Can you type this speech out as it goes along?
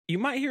you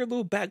might hear a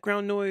little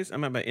background noise.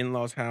 I'm at my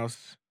in-laws'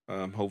 house.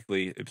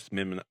 Hopefully it's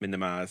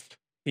minimized.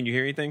 Can you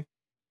hear anything?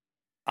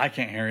 I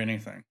can't hear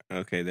anything.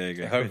 Okay, there you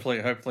go.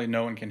 So hopefully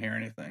no one can hear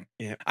anything.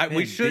 Yeah,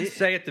 we should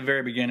say at the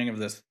very beginning of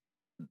this,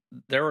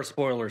 there are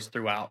spoilers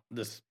throughout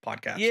this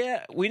podcast.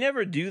 Yeah, we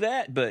never do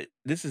that, but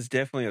this is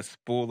definitely a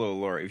spoiler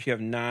alert. If you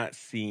have not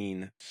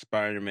seen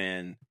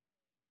Spider-Man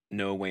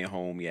No Way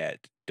Home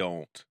yet,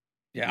 don't.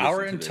 Yeah,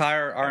 our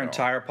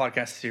entire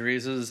podcast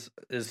series is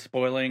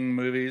spoiling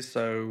movies,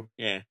 so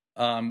yeah.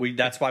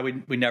 That's why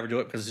we never do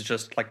it, because it's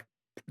just like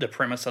the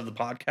premise of the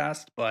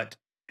podcast. But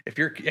if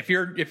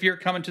you're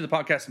coming to the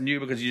podcast new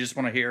because you just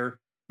want to hear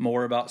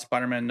more about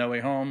Spider-Man No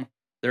Way Home,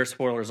 there's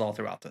spoilers all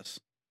throughout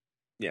this.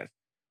 Yes.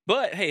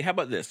 But hey, how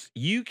about this?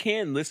 You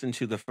can listen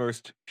to the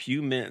first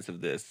few minutes of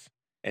this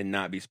and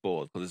not be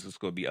spoiled, because this is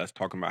going to be us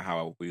talking about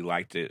how we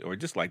liked it or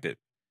disliked it,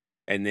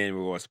 and then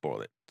we're going to spoil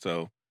it.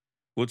 So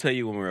we'll tell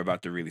you when we're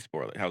about to really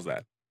spoil it. How's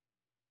that?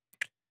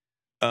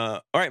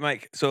 All right,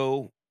 Mike.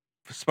 So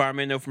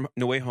Spider-Man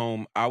No Way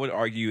Home, I would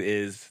argue,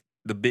 is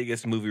the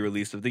biggest movie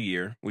release of the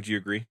year. Would you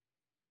agree?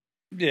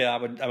 Yeah,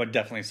 I would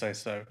definitely say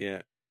so.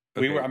 Yeah.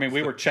 Okay.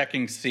 We were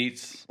checking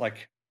seats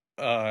like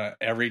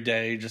every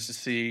day just to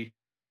see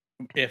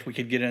if we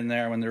could get in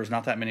there when there was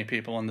not that many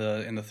people in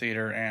the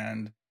theater,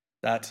 and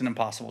that's an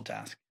impossible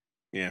task.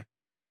 Yeah.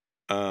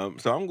 So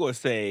I'm going to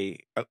say,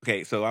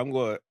 okay, so I'm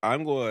going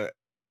to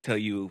tell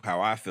you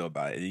how I feel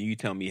about it, and you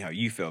tell me how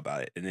you feel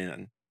about it, and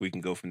then we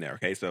can go from there.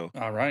 Okay. So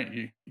all right,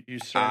 you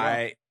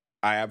I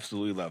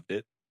absolutely loved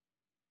it.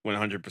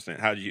 100%.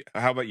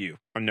 How about you?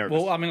 I'm nervous.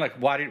 Well, I mean, like,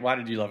 why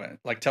did you love it?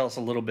 Like, tell us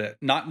a little bit.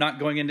 Not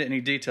going into any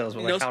details,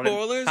 but like, no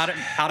spoilers.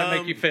 How did it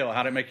make you feel?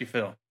 How did it make you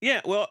feel?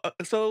 Yeah. Well,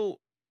 so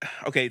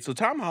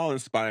Tom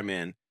Holland's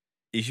Spider-Man.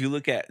 If you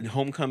look at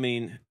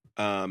Homecoming,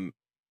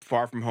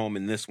 Far From Home,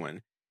 and this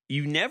one,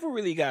 you never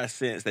really got a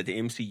sense that the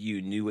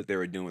MCU knew what they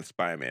were doing with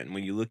Spider-Man.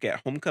 When you look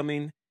at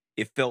Homecoming,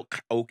 it felt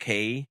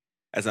okay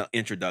as an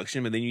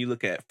introduction, but then you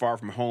look at Far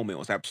From Home, it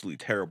was absolutely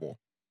terrible.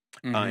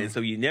 Mm-hmm. And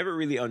so you never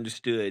really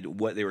understood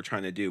what they were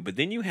trying to do. But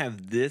then you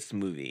have this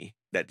movie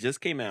that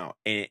just came out.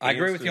 And I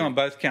agree with you on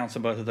both counts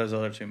of both of those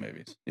other two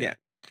movies. Yeah.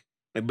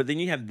 But then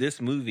you have this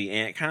movie,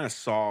 and it kind of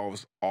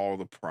solves all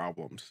the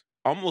problems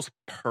almost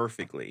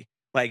perfectly.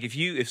 Like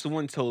if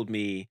someone told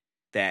me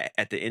that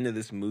at the end of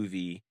this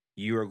movie,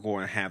 you are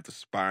going to have the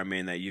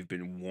Spider-Man that you've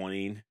been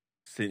wanting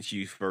since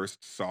you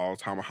first saw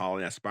Tom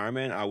Holland as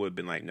Spider-Man, I would have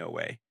been like, no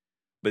way.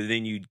 But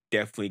then you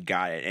definitely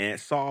got it, and it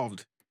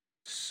solved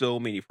so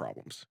many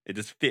problems. It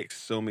just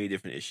fixed so many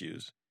different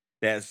issues.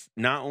 That's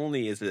not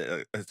only is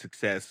it a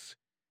success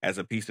as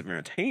a piece of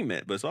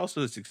entertainment, but it's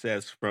also a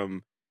success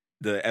from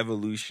the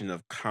evolution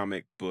of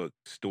comic book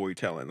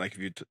storytelling. Like if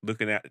you're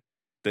looking at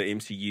the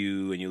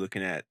MCU and you're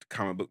looking at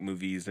comic book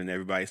movies, and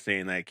everybody's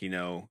saying like,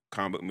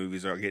 comic book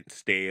movies are getting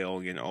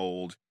stale, getting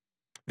old.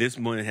 This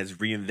one has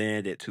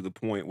reinvented it to the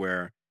point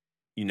where,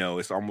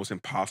 it's almost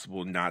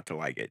impossible not to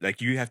like it.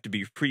 Like you have to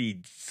be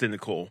pretty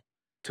cynical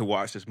to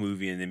watch this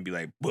movie and then be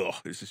like, "Well,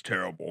 this is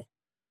terrible."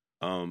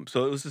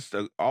 So it was just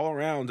all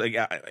around. Like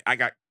I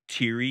got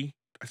teary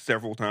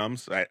several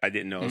times. I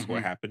didn't know that's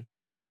what happened,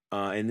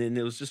 and then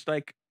it was just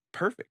like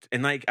perfect.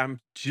 And like I'm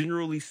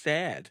generally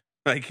sad.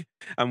 Like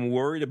I'm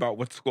worried about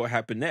what's going to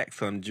happen next.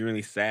 So I'm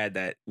generally sad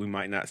that we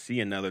might not see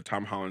another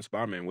Tom Holland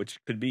Spider-Man, which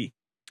could be.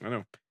 I don't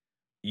know.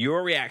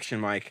 Your reaction,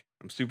 Mike?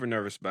 I'm super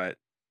nervous about it.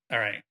 All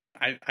right,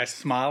 I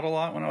smiled a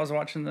lot when I was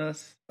watching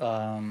this.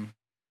 I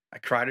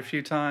cried a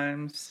few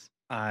times.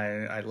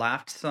 I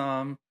laughed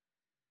some.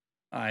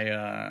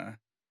 I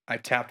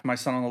tapped my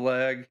son on the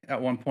leg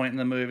at one point in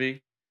the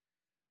movie.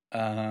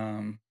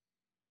 But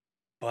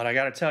I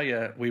got to tell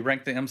you, we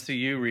ranked the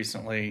MCU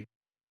recently.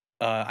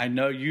 I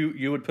know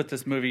you would put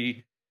this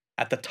movie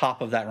at the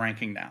top of that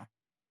ranking now.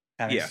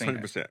 Yes,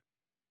 100%.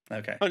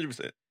 Okay,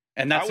 100%.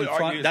 And that's in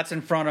front. That's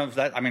in front of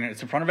that. I mean,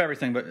 it's in front of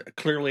everything, but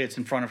clearly it's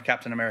in front of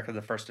Captain America: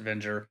 The First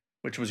Avenger,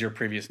 which was your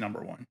previous number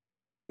one.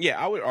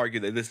 Yeah, I would argue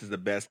that this is the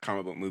best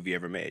comic book movie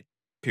ever made.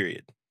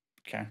 Period.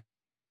 Okay.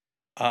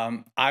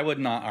 I would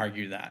not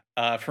argue that.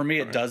 For me,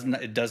 it does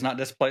not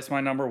displace my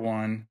number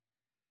one.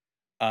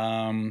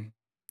 And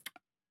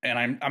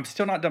I'm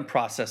still not done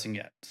processing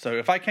yet. So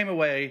if I came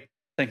away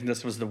thinking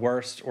this was the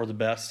worst or the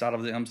best out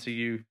of the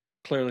MCU,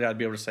 clearly I'd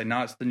be able to say,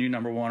 no, it's the new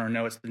number one, or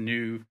no, it's the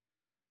new,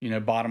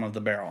 bottom of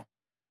the barrel.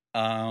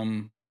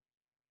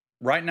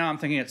 Right now I'm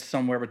thinking it's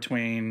somewhere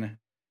in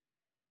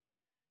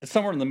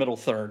the middle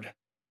third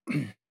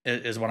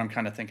is what I'm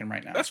kind of thinking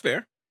right now. That's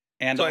fair.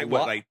 And so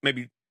like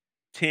maybe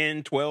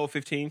 10, 12,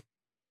 15?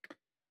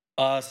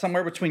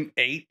 Somewhere between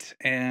 8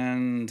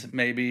 and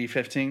maybe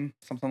 15,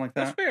 something like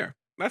that. That's fair.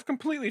 That's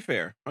completely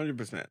fair.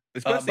 100%.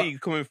 Especially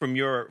coming from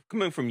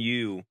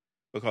you,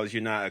 because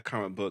you're not a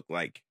comic book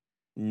like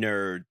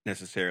nerd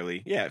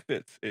necessarily. Yeah, it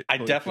fits. I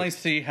definitely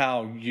see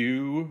how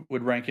you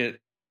would rank it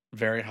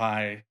very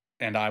high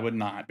and I would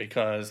not,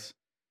 because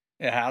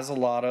it has a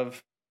lot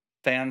of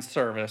fan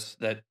service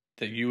that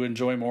you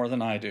enjoy more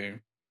than I do.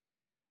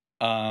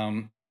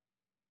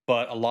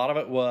 But a lot of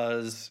it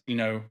was,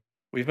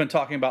 we've been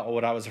talking about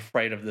what I was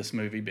afraid of this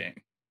movie being.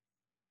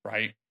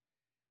 right?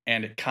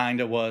 And it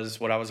kind of was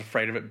what I was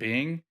afraid of it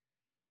being.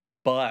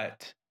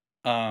 But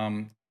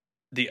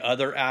the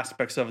other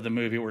aspects of the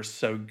movie were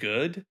so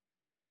good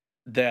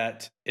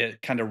that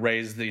it kind of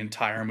raised the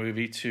entire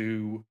movie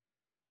to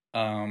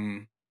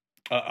a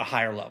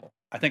higher level.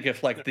 I think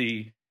if like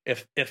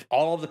if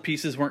all of the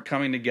pieces weren't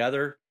coming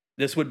together,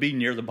 this would be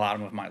near the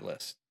bottom of my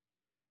list,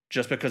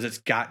 just because it's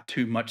got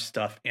too much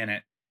stuff in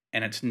it,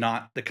 and it's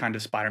not the kind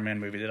of Spider-Man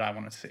movie that I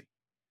want to see.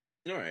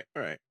 All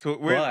right. So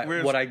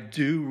what I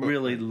do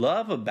really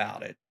love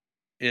about it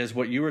is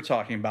what you were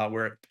talking about,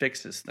 where it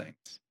fixes things.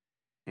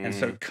 And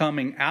so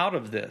coming out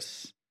of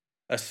this,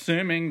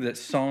 assuming that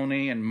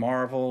Sony and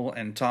Marvel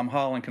and Tom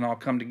Holland can all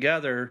come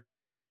together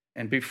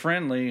and be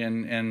friendly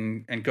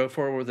and go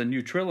forward with a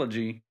new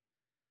trilogy,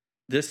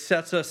 this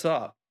sets us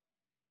up.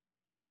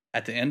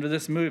 At the end of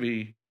this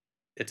movie,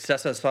 it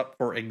sets us up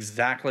for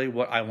exactly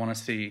what I want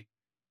to see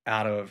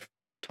out of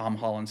Tom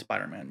Holland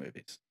Spider-Man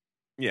movies.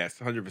 Yes,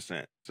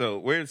 100%. So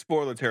we're in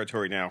spoiler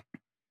territory now.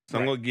 So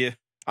I'm going to give...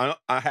 I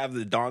have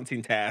the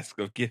daunting task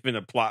of giving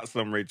a plot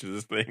summary to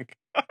this thing.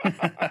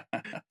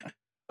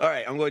 All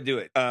right, I'm going to do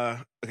it.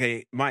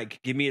 Okay, Mike,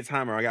 give me a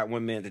timer. I got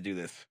 1 minute to do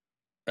this.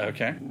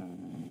 Okay.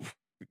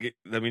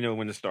 Let me know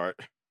when to start.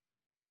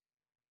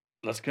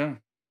 Let's go.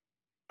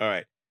 All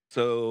right.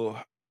 So,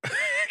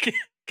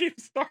 keep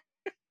start.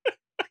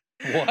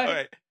 What? All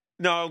right.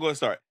 No, I'm going to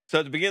start. So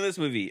at the beginning of this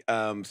movie,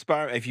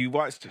 if you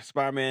watched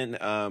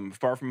Spider-Man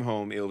Far From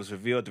Home, it was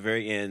revealed at the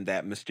very end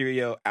that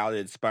Mysterio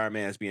outed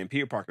Spider-Man as being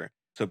Peter Parker.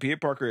 So Peter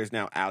Parker is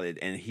now outed,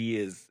 and he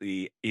is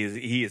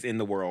in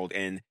the world.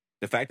 And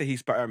the fact that he's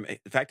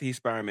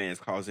Spider-Man is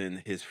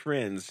causing his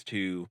friends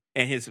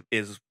and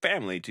his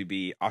family to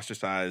be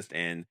ostracized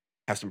and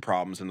have some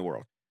problems in the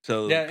world.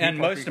 So yeah, and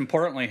most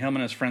importantly, him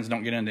and his friends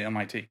don't get into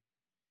MIT.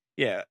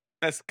 Yeah,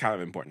 that's kind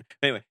of important.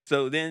 Anyway,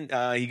 so then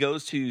he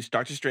goes to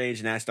Doctor Strange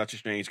and asks Doctor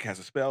Strange to cast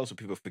a spell so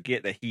people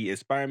forget that he is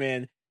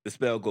Spider-Man. The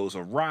spell goes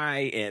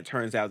awry, and it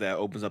turns out that it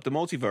opens up the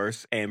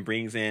multiverse and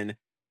brings in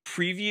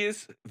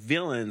previous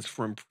villains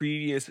from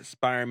previous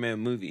Spider-Man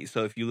movies.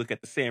 So if you look at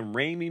the Sam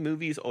Raimi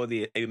movies or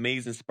the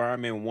Amazing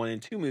Spider-Man 1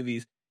 and 2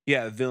 movies, you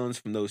have villains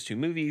from those two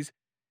movies.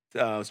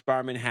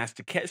 Spider-Man has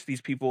to catch these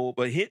people,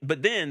 but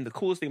then the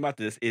coolest thing about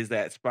this is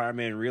that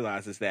Spider-Man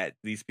realizes that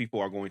these people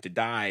are going to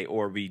die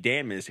or be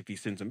damaged if he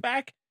sends them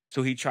back.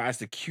 So he tries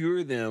to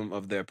cure them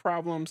of their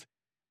problems.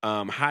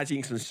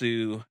 Hijinks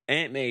ensue.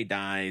 Aunt May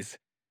dies.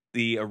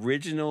 The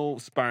original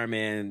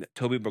Spider-Man,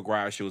 Tobey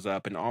Maguire, shows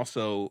up, and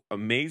also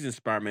Amazing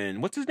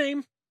Spider-Man. What's his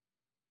name?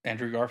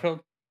 Andrew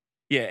Garfield.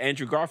 Yeah,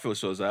 Andrew Garfield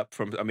shows up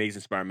from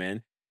Amazing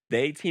Spider-Man.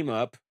 They team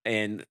up,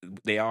 and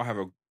they all have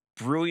a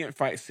brilliant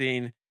fight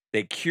scene.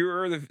 They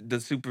cure the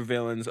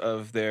supervillains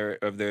of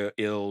their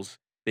ills.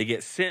 They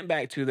get sent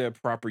back to their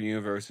proper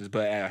universes,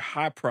 but at a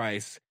high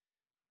price.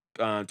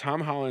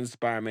 Tom Holland's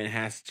Spider-Man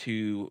has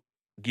to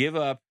give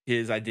up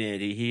his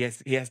identity. He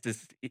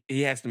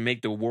has to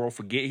make the world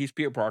forget he's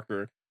Peter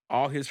Parker.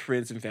 All his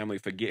friends and family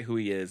forget who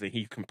he is, and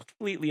he's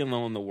completely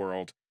alone in the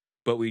world.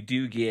 But we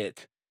do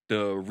get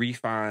the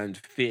refined,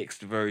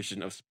 fixed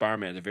version of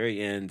Spider-Man at the very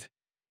end.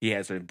 He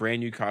has a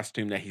brand new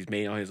costume that he's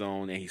made on his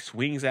own, and he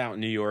swings out in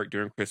New York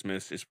during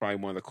Christmas. It's probably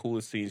one of the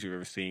coolest scenes you've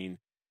ever seen.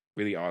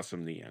 Really awesome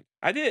in the end.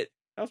 I did.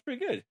 That was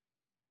pretty good.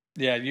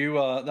 Yeah, you.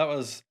 That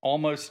was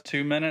almost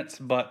 2 minutes,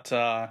 but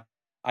I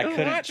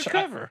couldn't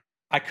cover.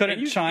 I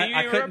couldn't chime.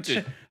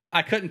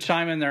 I couldn't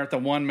chime in there at the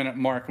 1 minute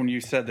mark when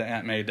you said that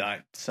Aunt May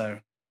died. So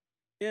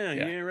yeah,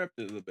 you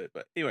interrupted a little bit,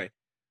 but anyway.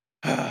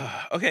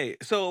 Okay,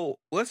 so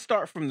let's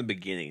start from the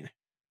beginning.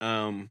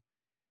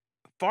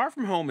 Far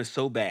From Home is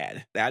so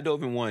bad that I don't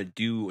even want to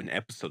do an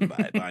episode about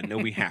it, but I know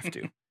we have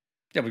to.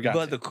 Yeah, we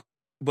got to.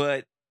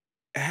 But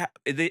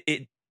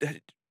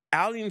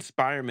outing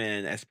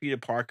Spider-Man as Peter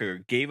Parker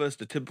gave us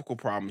the typical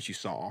problems you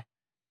saw,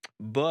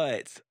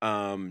 but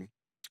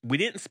we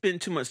didn't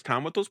spend too much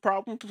time with those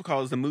problems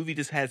because the movie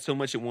just had so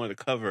much it wanted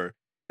to cover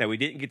that we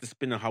didn't get to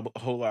spend a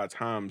whole lot of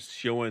time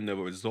showing the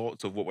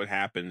results of what would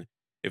happen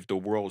if the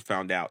world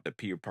found out that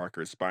Peter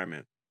Parker is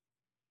Spider-Man.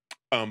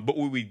 But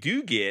what we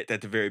do get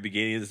at the very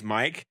beginning is,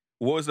 Mike,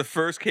 what was the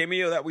first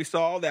cameo that we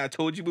saw that I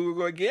told you we were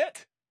going to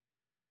get?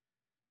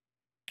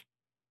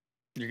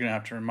 You're going to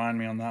have to remind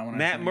me on that one.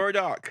 Matt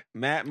Murdock.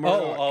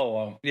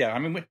 Oh. Yeah, I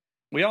mean,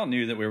 we all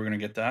knew that we were going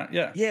to get that.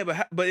 Yeah.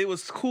 Yeah, but it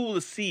was cool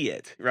to see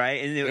it,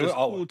 right? And it was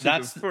cool to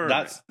confirm.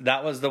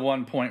 That was the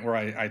one point where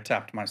I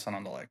tapped my son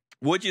on the leg.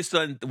 What did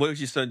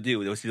your son do?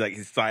 Was he like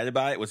excited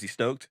about it? Was he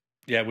stoked?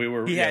 Yeah, we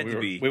were. He had to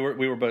be. We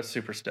were both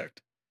super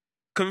stoked.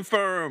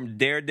 Confirmed.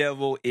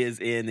 Daredevil is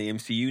in the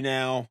MCU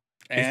now,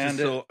 and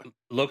it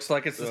looks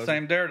like it's the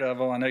same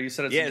Daredevil. I know you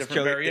said it's a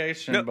different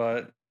variation,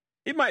 but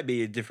it might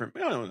be a different.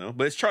 I don't know,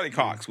 but it's Charlie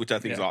Cox, which I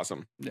think is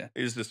awesome. Yeah,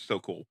 it's just so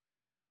cool.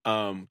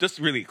 Just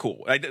really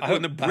cool.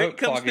 When the brick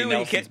comes through,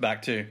 Nelson's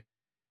back too.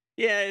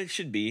 Yeah, it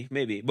should be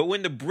maybe. But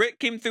when the brick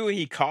came through and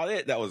he caught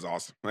it, that was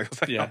awesome. Like, I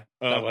was like,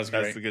 that was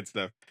great. That's the good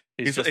stuff.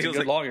 He's just a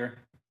good lawyer.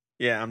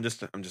 Yeah, I'm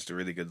just a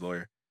really good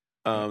lawyer.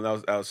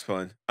 That was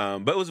fun.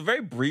 But it was a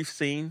very brief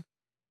scene.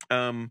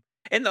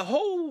 And the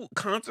whole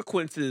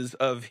consequences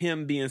of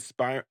him being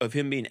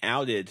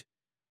outed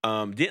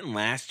didn't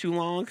last too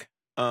long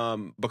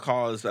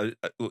because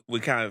we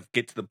kind of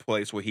get to the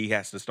place where he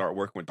has to start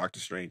working with Doctor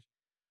Strange.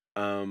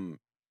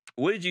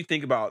 What did you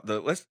think about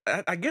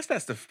I guess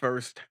that's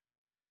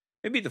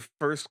maybe the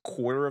first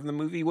quarter of the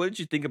movie. What did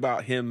you think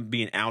about him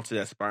being outed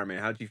as Spider-Man?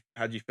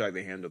 How'd you feel like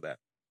they handled that?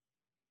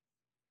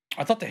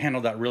 I thought they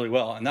handled that really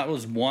well, and that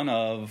was one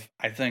of,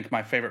 I think,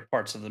 my favorite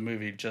parts of the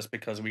movie, just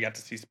because we got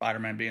to see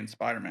Spider-Man being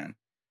Spider-Man.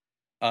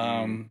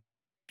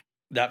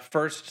 That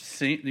first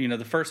scene,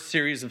 the first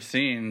series of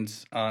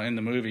scenes in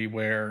the movie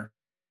where,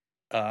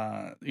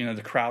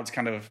 the crowd's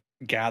kind of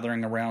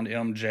gathering around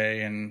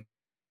MJ and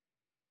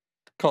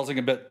causing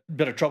a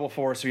bit of trouble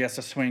for her, so he has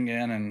to swing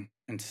in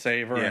and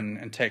save her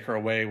and take her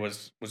away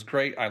was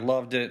great. I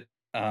loved it.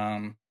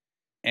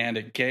 And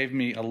it gave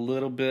me a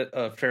little bit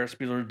of Ferris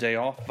Bueller Day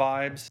Off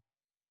vibes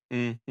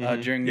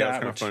during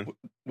that,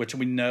 which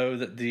we know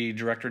that the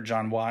director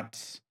John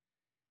Watts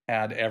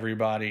had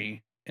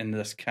everybody in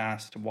this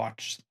cast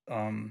watch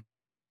all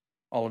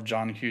of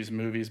John Hughes'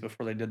 movies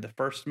before they did the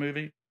first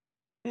movie.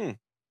 I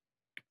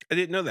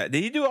didn't know that.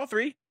 Did he do all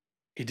three?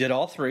 He did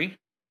all three.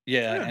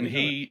 Yeah, and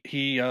he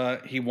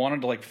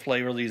wanted to like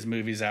flavor these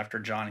movies after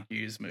John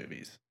Hughes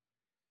movies.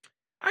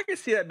 I can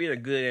see that being a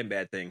good and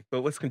bad thing,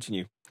 but let's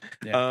continue.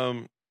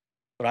 Yeah.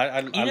 But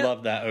I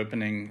love that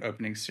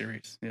opening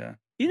series. Yeah.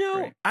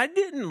 Great. I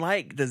didn't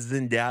like the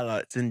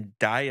Zendaya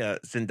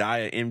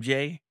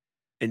MJ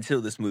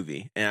until this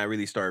movie, and I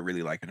really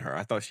started liking her.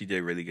 I thought she did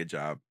a really good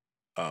job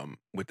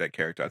with that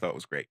character. I thought it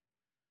was great.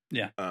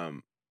 Yeah.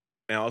 And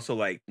I also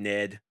like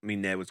Ned. I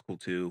mean, Ned was cool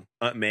too.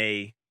 Aunt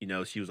May,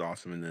 she was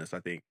awesome in this.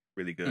 I think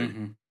really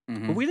good.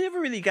 But we never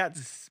really got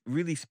to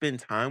really spend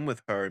time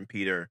with her and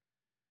Peter.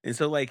 And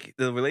so, like,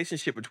 the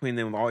relationship between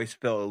them always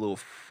felt a little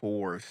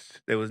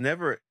forced. There was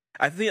never...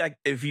 I think, like,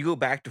 if you go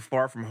back to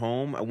Far From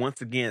Home,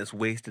 once again, it's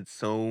wasted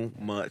so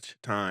much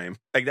time.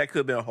 Like, that could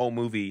have been a whole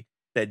movie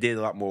that did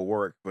a lot more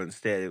work, but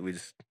instead, it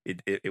was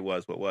what it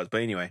was.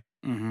 But anyway,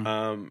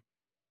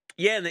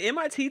 yeah, and the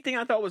MIT thing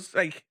I thought was,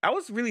 like, I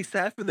was really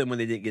sad for them when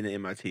they didn't get into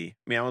MIT.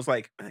 I mean, I was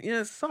like,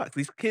 it sucks.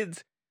 These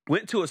kids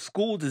went to a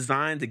school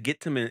designed to get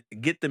them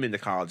into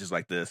colleges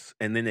like this,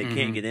 and then they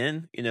can't get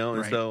in,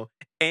 and so,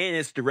 and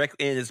it's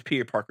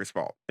Peter Parker's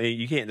fault. I mean,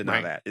 you can't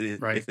deny that.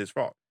 It's his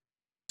fault.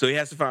 So he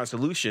has to find a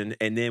solution,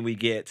 and then we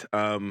get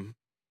the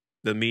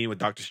meeting with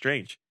Doctor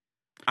Strange.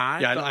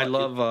 I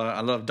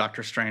love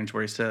Doctor Strange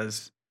where he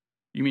says,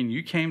 "You mean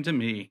you came to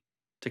me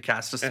to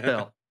cast a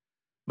spell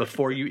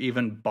before you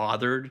even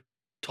bothered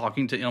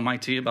talking to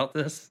MIT about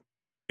this?"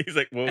 He's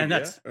like, "Well, and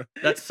that's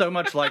so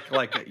much like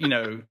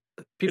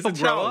people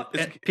grow up.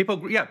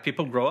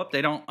 People grow up.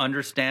 They don't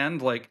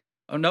understand. Like,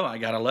 oh no, I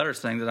got a letter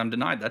saying that I'm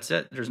denied. That's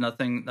it. There's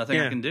nothing I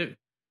can do."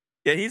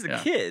 Yeah, he's a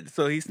kid,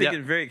 so he's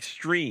thinking very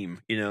extreme,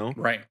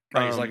 Right.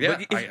 He's like,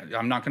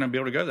 I'm not going to be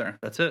able to go there.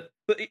 That's it.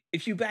 But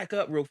if you back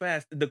up real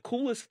fast, the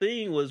coolest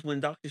thing was when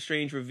Doctor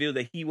Strange revealed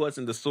that he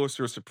wasn't the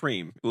Sorcerer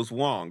Supreme. It was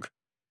Wong.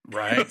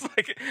 Right. It was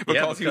like,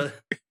 because he was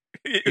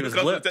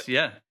blipped.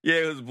 Yeah,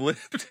 it was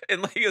blipped.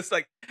 And like, it's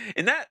like,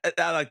 and that,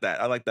 I like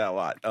that. I like that a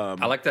lot.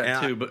 I like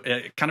that too, but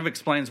it kind of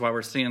explains why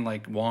we're seeing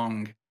like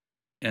Wong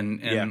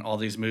in all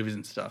these movies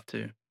and stuff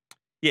too.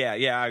 Yeah,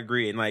 I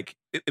agree. And like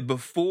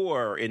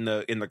before in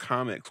the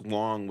comics,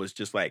 Wong was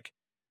just like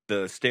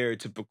the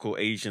stereotypical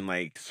Asian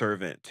like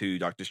servant to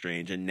Doctor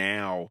Strange, and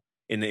now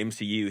in the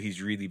MCU,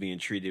 he's really being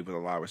treated with a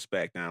lot of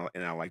respect. And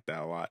I like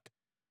that a lot.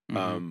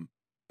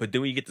 But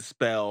then we get the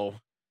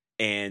spell,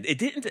 and it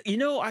didn't.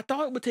 I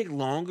thought it would take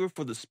longer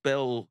for the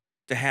spell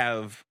to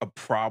have a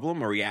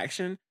problem or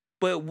reaction,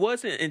 but it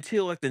wasn't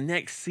until like the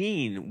next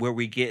scene where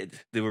we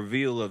get the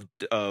reveal of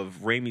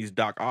Raimi's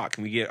Doc Ock,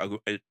 and we get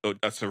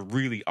a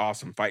really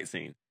awesome fight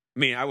scene. I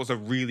mean, it was a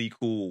really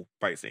cool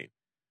fight scene.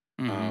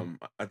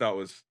 I thought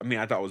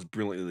it was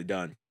brilliantly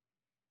done.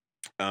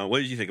 What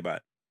did you think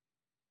about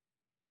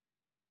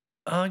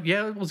it?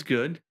 Yeah, it was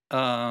good.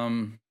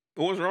 What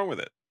was wrong with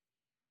it?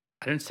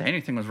 I didn't say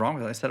anything was wrong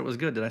with it. I said it was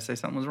good. Did I say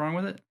something was wrong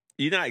with it?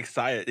 You're not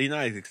excited. You're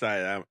not as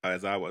excited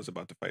as I was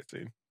about the fight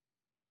scene.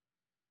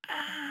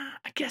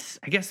 I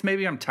guess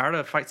maybe I'm tired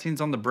of fight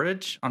scenes on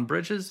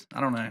bridges.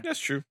 I don't know. That's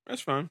true.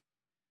 That's fine.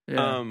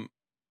 Yeah.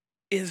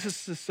 It's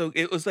just so.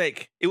 It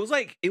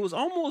was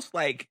almost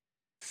like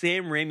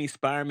Sam Raimi's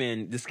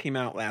Spider-Man just came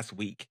out last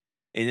week,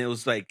 and it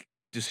was like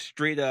just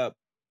straight up.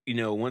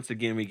 Once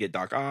again we get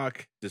Doc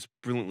Ock, just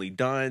brilliantly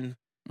done.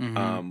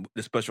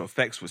 The special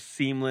effects was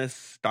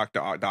seamless. Doc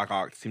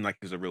Ock seemed like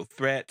he was a real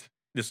threat.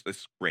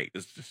 It's great.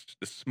 It's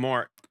just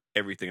smart.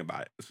 Everything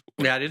about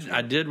it.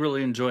 I did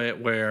really enjoy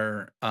it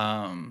where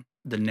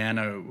the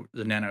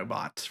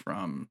nanobots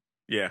from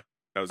that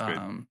was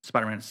good.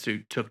 Spider-Man's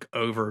suit took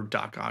over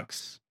Doc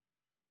Ock's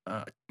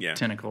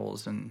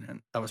tentacles,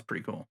 and that was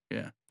pretty cool.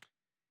 Yeah.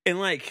 And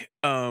like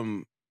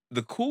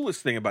the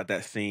coolest thing about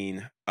that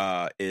scene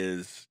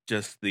is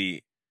just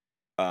the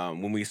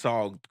when we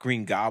saw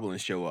Green Goblin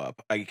show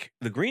up. Like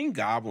the Green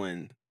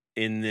Goblin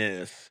in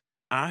this,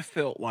 I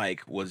felt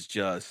like was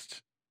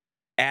just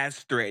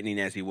as threatening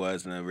as he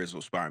was in the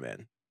original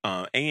Spider-Man.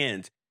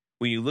 And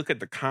when you look at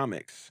the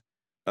comics,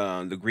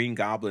 the Green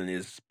Goblin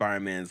is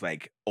Spider-Man's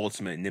like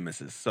ultimate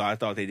nemesis. So I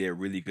thought they did a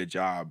really good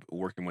job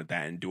working with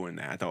that and doing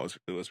that. I thought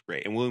it was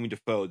great. And William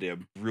Dafoe did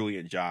a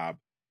brilliant job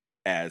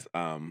as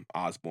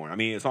Osborn. I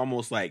mean, it's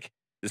almost like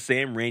the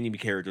Sam Raimi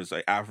characters,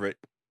 like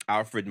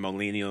Alfred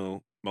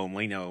Molino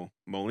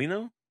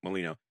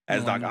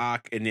as Doc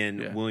Ock, and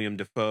then William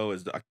Dafoe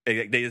as Doc.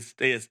 They just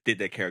did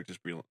their characters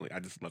brilliantly. I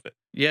just love it.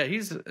 Yeah,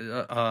 he's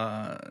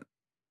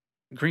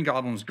Green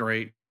Goblin's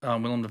great.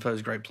 Willem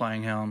Dafoe's great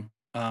playing him.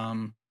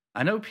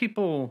 I know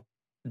people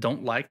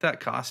don't like that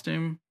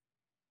costume,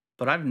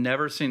 but I've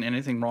never seen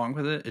anything wrong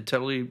with it. It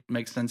totally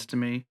makes sense to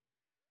me.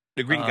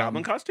 The Green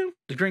Goblin costume?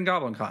 The Green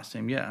Goblin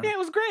costume, yeah. Yeah, it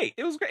was great.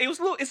 It was great.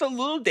 It's a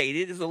little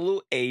dated. It's a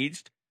little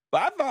aged,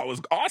 but I thought it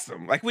was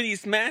awesome. Like when he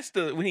smashed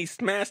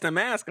the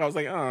mask, I was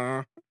like,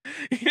 oh.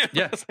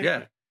 Yeah.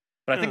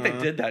 But I think they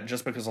did that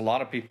just because a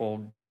lot of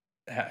people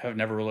have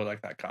never really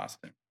liked that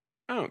costume.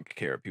 I don't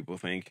care what people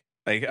think.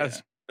 Like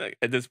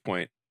at this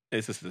point,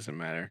 it just doesn't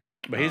matter.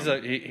 But he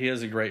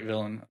is a great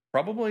villain.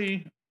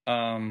 Probably,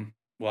 well,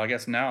 I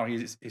guess now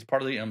he's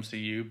part of the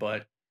MCU,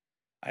 but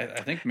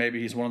I think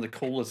maybe he's one of the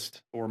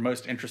coolest or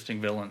most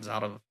interesting villains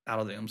out of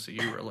the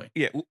MCU. Really.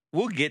 Yeah,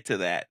 we'll get to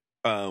that.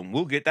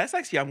 That's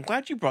actually. I'm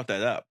glad you brought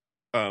that up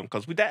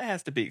because that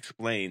has to be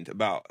explained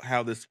about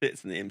how this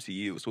fits in the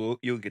MCU. So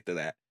you'll get to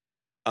that.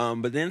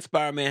 But then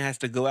Spider-Man has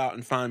to go out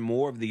and find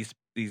more of these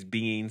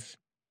beings.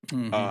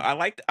 Mm-hmm. I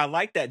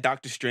like that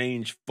Doctor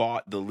Strange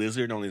fought the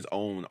Lizard on his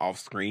own off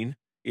screen.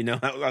 You know,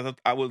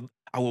 I would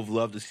have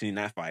loved to see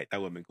that fight.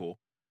 That would have been cool.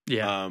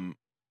 Yeah.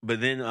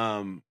 But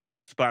then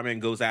Spider-Man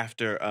goes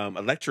after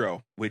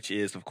Electro, which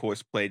is of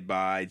course played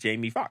by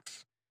Jamie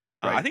Foxx.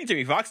 Right. I think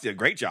Jamie Foxx did a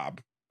great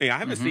job. I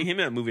haven't seen him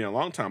in a movie in a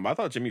long time, but I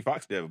thought Jamie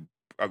Foxx did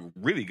a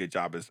really good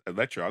job as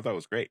Electro. I thought it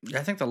was great.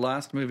 I think the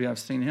last movie I've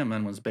seen him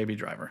in was Baby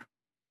Driver.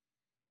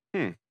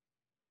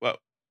 Well,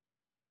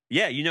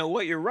 yeah, you know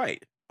what? You're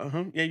right.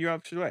 Yeah, you're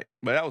absolutely right.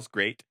 But that was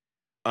great.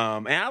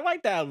 And I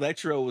like that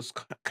Electro was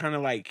kind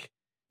of like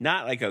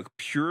not like a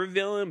pure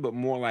villain, but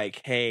more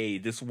like, hey,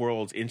 this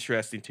world's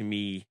interesting to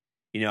me.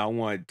 You know, I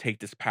want to take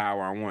this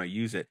power. I want to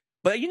use it.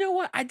 But you know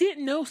what? I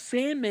didn't know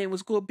Sandman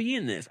was going to be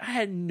in this. I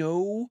had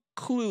no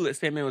clue that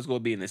Sandman was going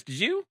to be in this. Did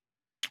you?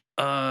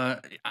 I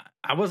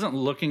wasn't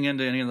looking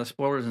into any of the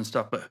spoilers and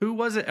stuff, but who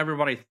was it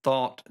everybody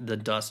thought the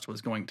Dust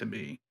was going to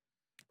be?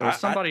 There was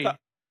somebody...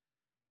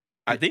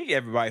 I think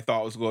everybody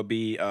thought it was going to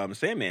be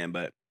Sandman,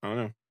 but I don't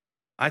know.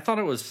 I thought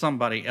it was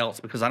somebody else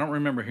because I don't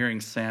remember hearing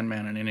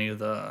Sandman in any of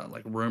the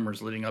like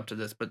rumors leading up to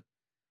this, but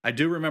I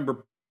do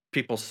remember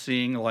people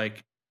seeing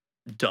like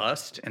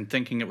Dust and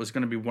thinking it was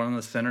going to be one of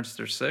the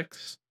Sinister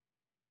Six.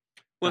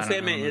 Well,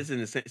 Sandman is in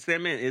the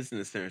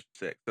Sinister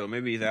Six, so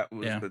maybe that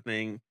was the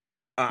thing.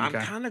 I'm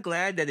kind of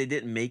glad that they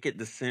didn't make it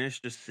the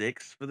Sinister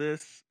Six for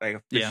this,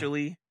 like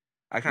officially. Yeah.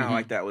 I kind of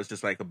like that. It was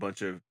just like a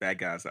bunch of bad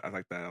guys. I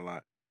like that a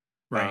lot.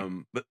 Right.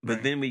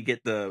 But then we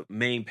get the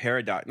main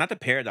paradox, not the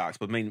paradox,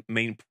 but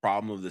main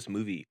problem of this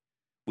movie,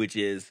 which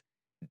is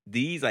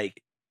these like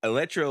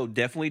Electro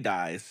definitely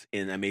dies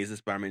in Amazing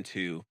Spider-Man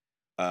 2.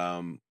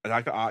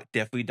 Dr. Ock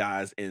definitely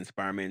dies in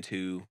Spider-Man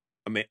 2,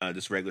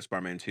 just regular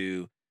Spider-Man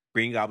 2.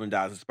 Green Goblin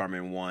dies in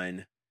Spider-Man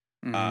 1.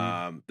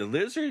 The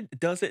Lizard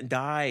doesn't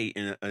die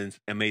in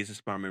Amazing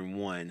Spider-Man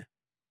 1,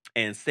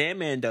 and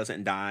Sandman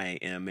doesn't die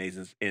in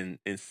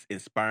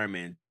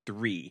Spider-Man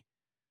 3.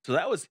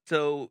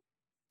 So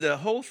the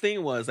whole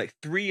thing was like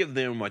 3 of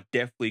them are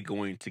definitely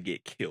going to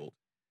get killed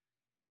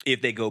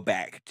if they go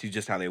back to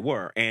just how they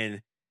were,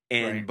 and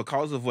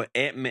because of what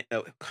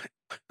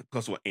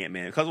because of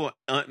what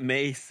Aunt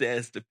May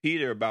says to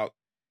Peter about,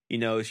 you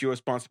know, it's your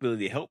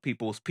responsibility to help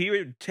people.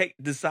 Peter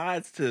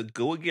decides to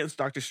go against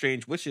Doctor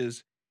Strange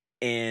wishes,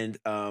 and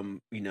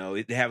you know,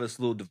 they have this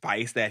little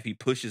device that if he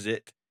pushes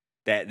it,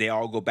 that they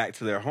all go back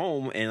to their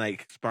home, and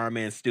like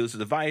Spider-Man steals the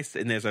device,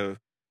 and there's a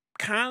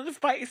kind of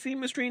fight scene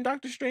between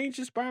Doctor Strange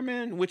and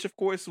Spider-Man, which of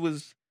course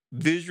was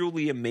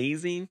visually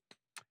amazing.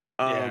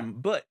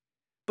 But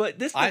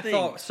this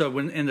thought so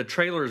when in the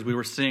trailers we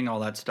were seeing all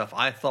that stuff,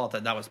 I thought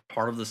that was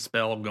part of the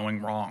spell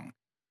going wrong.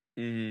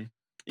 Mm-hmm.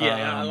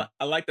 Yeah,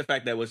 I like the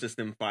fact that it was just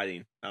them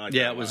fighting.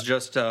 It was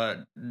just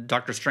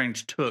Doctor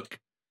Strange took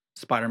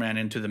Spider-Man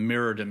into the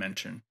mirror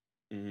dimension,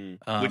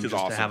 which is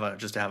awesome.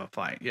 Just to have a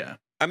fight. Yeah,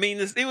 I mean,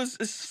 it's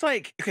just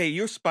like, okay,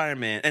 you're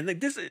Spider-Man, and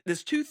like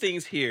there's 2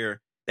 things here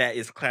that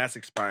is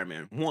classic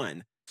Spider-Man.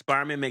 1,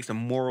 Spider-Man makes a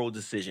moral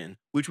decision,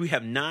 which we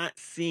have not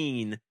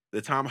seen the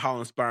Tom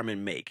Holland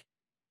Spider-Man make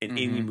in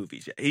any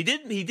movies yet. He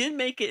did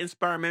make it in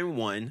Spider-Man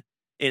 1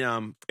 in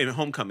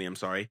Homecoming. I'm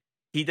sorry.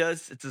 He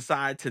does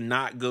decide to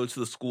not go to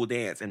the school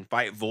dance and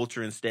fight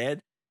Vulture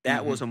instead.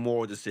 That was a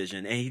moral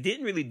decision, and he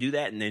didn't really do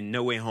that in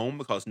No Way Home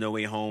because No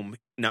Way Home,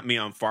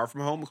 Far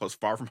From Home, because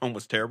Far From Home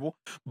was terrible.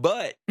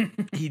 But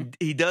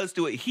he does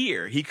do it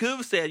here. He could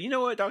have said, you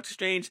know what, Doctor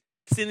Strange,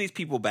 send these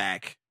people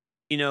back.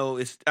 You know,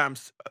 it's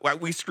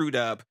we screwed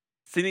up.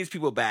 Send these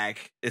people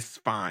back. It's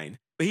fine.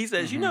 But he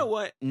says, you know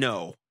what?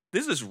 No,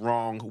 this is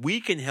wrong. We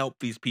can help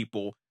these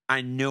people.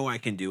 I know I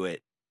can do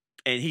it.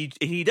 And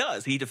he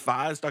does. He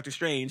defies Doctor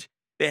Strange.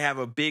 They have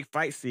a big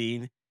fight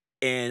scene,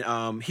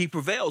 and he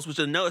prevails, which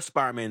is another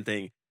Spider-Man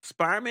thing.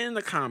 Spider-Man in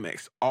the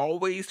comics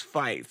always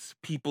fights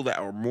people that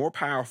are more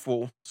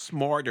powerful,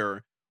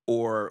 smarter,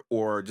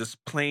 or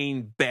just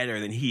plain better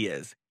than he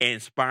is.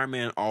 And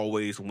Spider-Man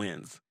always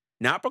wins.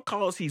 Not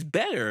because he's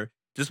better,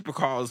 just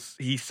because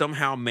he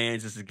somehow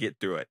manages to get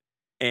through it.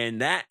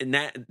 And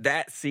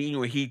that scene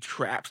where he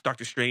traps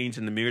Doctor Strange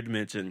in the mirror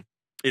dimension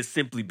is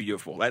simply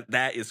beautiful.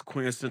 That is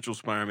quintessential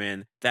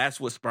Spider-Man. That's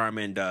what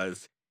Spider-Man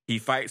does. He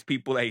fights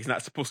people that he's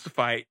not supposed to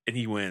fight, and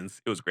he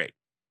wins. It was great.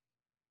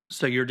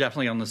 So you're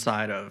definitely on the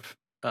side of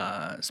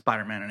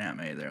Spider-Man and Aunt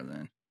May there,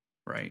 then,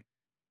 right?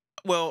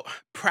 Well,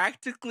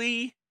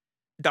 practically,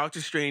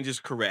 Doctor Strange is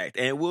correct,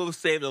 and it will have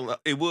saved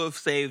it will have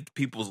saved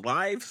people's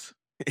lives.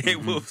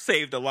 It will have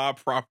saved a lot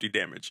of property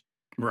damage.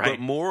 Right. But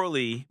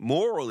morally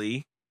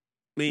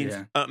means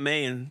Aunt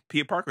May and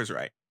Peter Parker's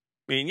right.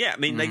 I mean, yeah. I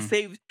mean,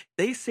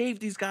 they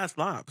saved these guys'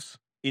 lives.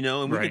 You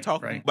know, and we can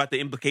talk about the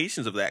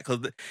implications of that,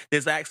 because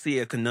there's actually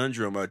a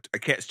conundrum, a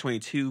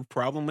catch-22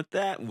 problem with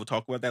that, and we'll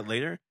talk about that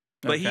later.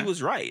 But he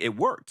was right; it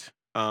worked.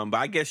 But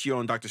I guess you're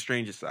on Doctor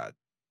Strange's side.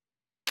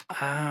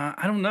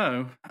 I don't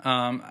know.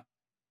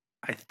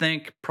 I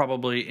think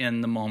probably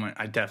in the moment,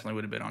 I definitely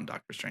would have been on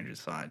Doctor Strange's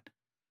side.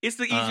 It's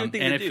the easier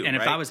thing to do. And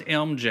if I was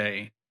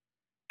MJ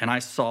and I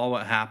saw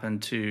what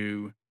happened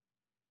to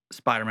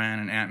Spider-Man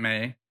and Aunt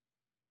May,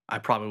 I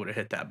probably would have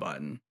hit that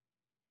button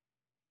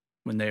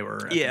when they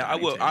were. Yeah, I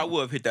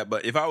would have hit that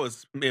button. If I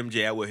was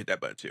MJ, I would hit that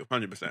button too,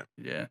 100%.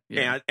 Yeah.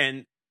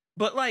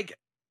 But like,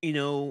 you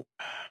know,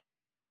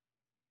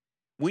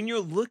 when you're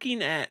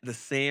looking at the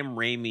Sam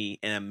Raimi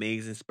and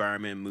Amazing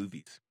Spider-Man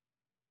movies,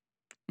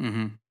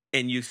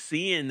 and you're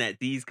seeing that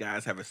these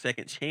guys have a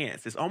second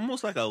chance, it's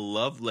almost like a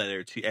love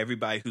letter to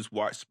everybody who's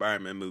watched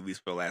Spider-Man movies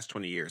for the last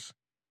 20 years.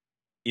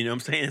 You know what I'm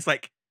saying? It's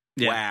like,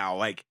 wow,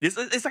 like this.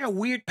 It's like a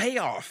weird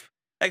payoff.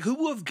 Like, who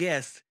would have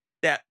guessed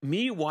that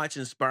me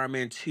watching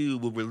Spider-Man 2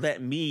 would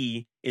let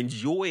me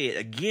enjoy it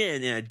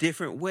again in a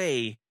different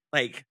way,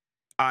 like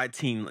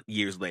 18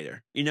 years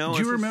later? You know?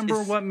 Do you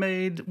remember what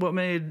made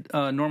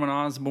Norman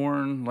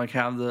Osborn like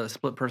have the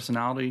split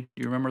personality?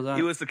 Do you remember that?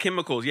 It was the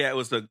chemicals. Yeah, it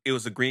was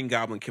the Green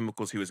Goblin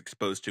chemicals he was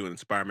exposed to in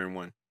Spider-Man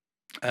 1.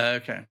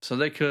 Okay, so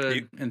they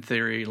could, in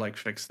theory, like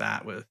fix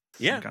that with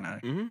some kind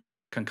of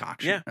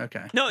concoction. Yeah.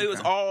 Okay. No, it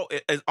was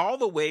all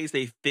the ways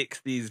they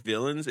fixed these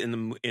villains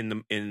in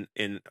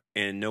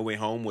No Way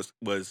Home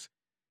was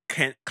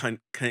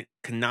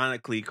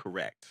canonically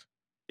correct.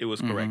 It was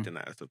correct in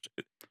that.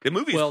 The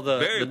movie is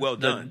very well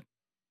done.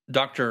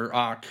 Dr.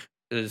 Ock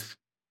is.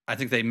 I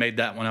think they made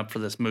that one up for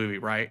this movie,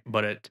 right?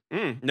 But it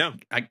no.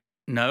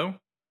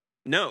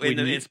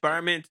 In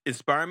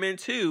Spider-Man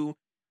 2,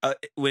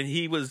 when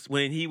he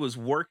was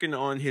working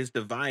on his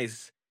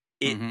device,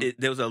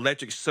 there was an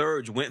electric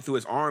surge went through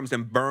his arms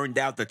and burned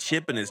out the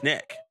chip in his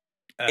neck,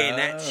 and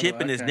that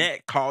chip in his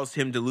neck caused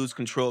him to lose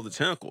control of the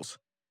tentacles.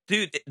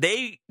 Dude,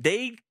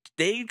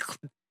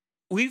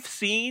 we've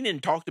seen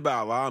and talked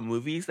about a lot of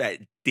movies that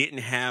didn't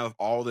have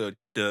all the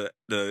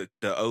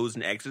O's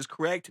and X's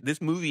correct.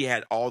 This movie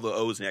had all the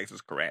O's and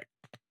X's correct.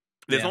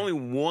 There's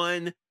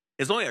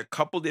only a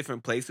couple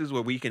different places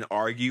where we can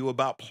argue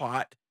about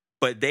plot,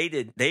 but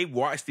they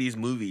watched these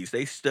movies,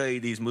 they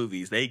studied these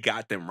movies, they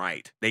got them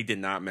right. They did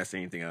not mess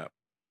anything up.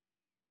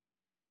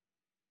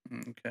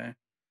 Okay.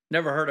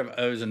 Never heard of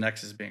O's and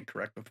X's being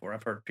correct before.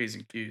 I've heard P's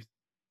and Q's.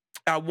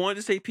 I wanted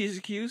to say P's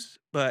and Q's,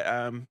 but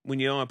when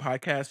you're on a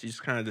podcast, you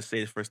just kind of just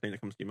say the first thing that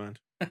comes to your mind.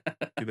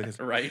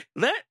 Right.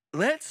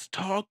 Let's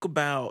talk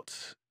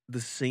about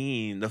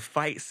the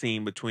fight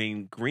scene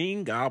between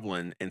Green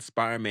Goblin and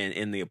Spider-Man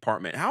in the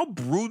apartment. How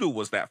brutal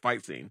was that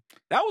fight scene?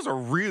 That was a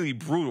really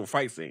brutal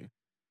fight scene.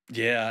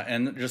 Yeah,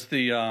 and just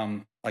the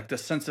like the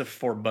sense of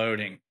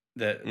foreboding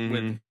that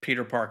with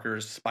Peter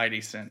Parker's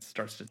Spidey sense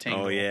starts to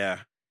tingle. Oh yeah.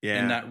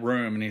 In that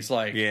room, and he's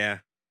like, yeah.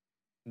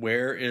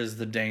 Where is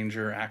the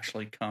danger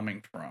actually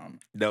coming from?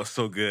 That was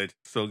so good.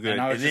 So good.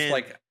 And I was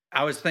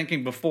I was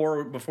thinking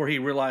before he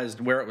realized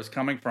where it was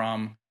coming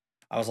from,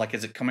 I was like,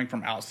 is it coming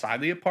from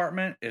outside the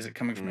apartment? Is it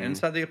coming from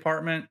inside the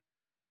apartment?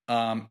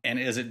 And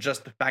is it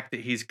just the fact that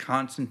he's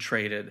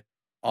concentrated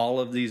all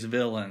of these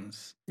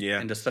villains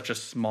into such a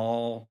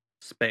small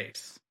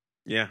space?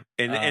 Yeah.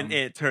 And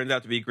it turns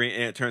out to be green,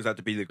 and it turns out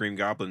to be the Green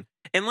Goblin.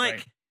 And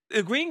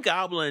the Green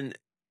Goblin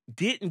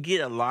didn't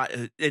get a lot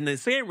in the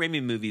Sam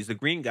Raimi movies. The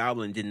Green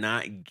Goblin did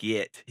not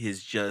get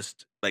his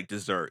just like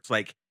desserts.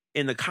 Like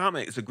in the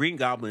comics, the Green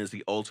Goblin is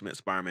the ultimate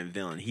Spider-Man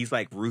villain. He's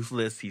like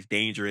ruthless. He's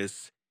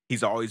dangerous.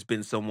 He's always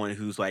been someone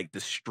who's like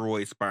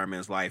destroyed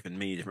Spider-Man's life in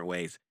many different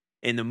ways.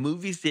 And the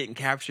movies didn't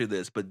capture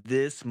this, but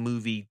this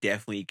movie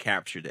definitely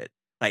captured it.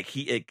 Like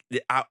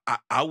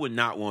I would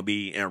not want to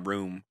be in a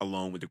room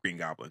alone with the Green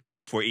Goblin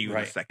for even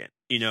a second,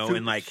 you know,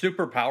 and like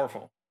super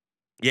powerful.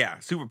 Yeah,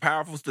 super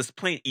powerful, just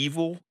plain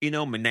evil, you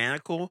know,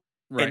 maniacal.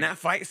 Right. And that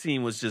fight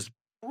scene was just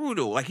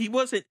brutal. Like he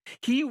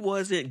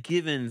wasn't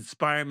giving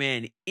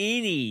Spider-Man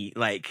any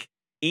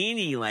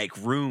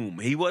room.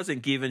 He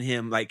wasn't giving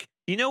him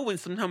You know when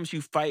sometimes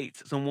you fight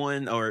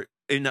someone or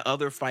in the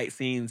other fight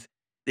scenes,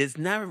 it's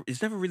never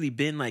really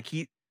been like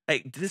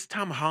this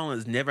Tom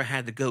Holland's never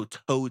had to go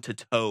toe to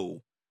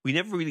toe. We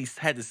never really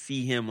had to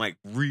see him like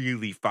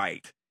really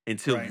fight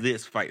until Right.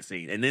 this fight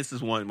scene. And this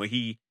is one where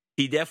he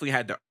definitely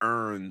had to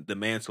earn the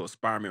mantle of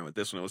Spider-Man with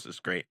this one. It was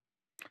just great.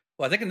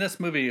 Well, I think in this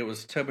movie it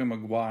was Tobey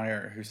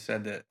Maguire who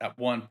said that at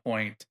one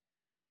point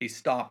he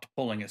stopped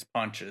pulling his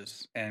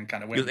punches and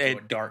kind of went into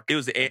a dark. It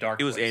was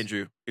place.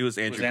 Andrew. It was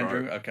Andrew.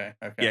 Andrew? Okay.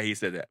 Yeah, he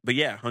said that. But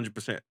yeah,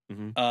 100%.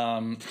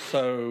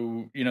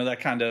 So that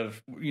kind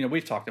of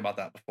we've talked about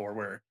that before,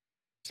 where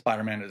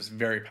Spider-Man is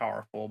very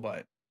powerful,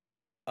 but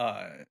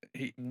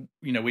he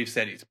we've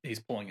said he's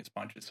pulling his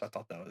punches. So I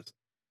thought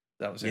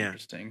that was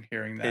interesting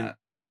hearing that.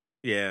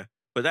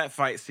 But that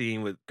fight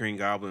scene with Green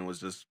Goblin was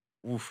just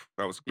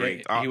that was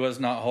great. Yeah, he was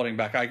not holding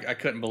back. I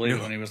couldn't believe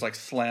it when he was like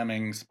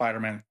slamming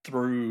Spider-Man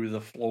through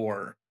the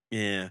floor.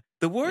 Yeah.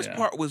 The worst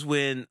part was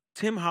when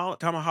Tom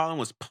Holland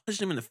was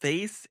punching him in the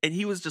face and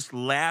he was just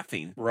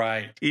laughing.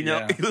 Right. He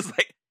was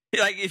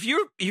like if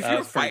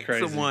you're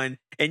fighting someone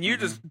and you're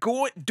just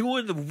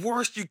doing the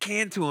worst you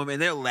can to them and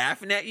they're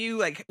laughing at you,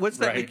 like what's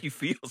that make you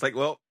feel? It's like,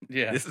 well,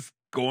 this is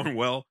going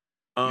well.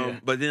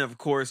 But then of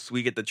course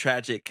we get the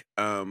tragic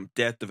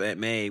death of Aunt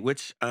May,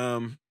 which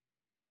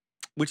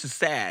is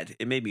sad.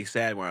 It made me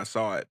sad when I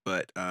saw it,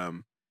 but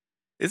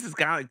this is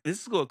going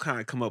to kind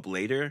of come up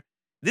later.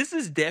 This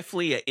is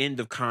definitely an end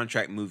of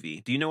contract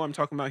movie. Do you know what I'm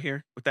talking about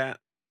here with that?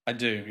 I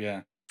do,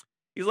 yeah.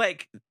 He's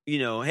like,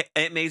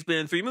 Aunt May's been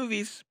in 3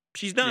 movies.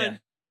 She's done.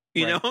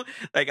 You know?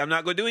 Like, I'm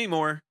not going to do any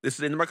more. This is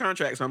the end of my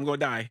contract, so I'm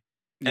going to die.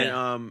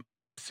 Yeah. And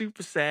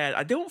super sad.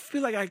 I don't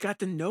feel like I got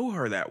to know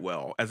her that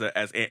well as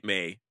Aunt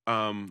May.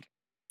 But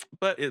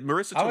Marissa Tomei did a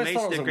great job. I always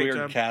thought it was a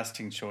weird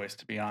casting choice,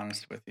 to be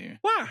honest with you.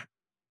 Why?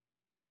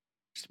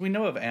 We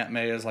know of Aunt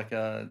May as like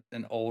an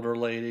older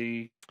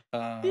lady.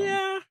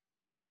 Yeah.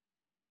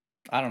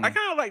 I don't know. I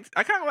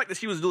kind of like that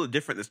she was a little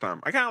different this time.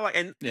 I kind of like,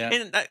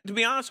 and to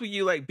be honest with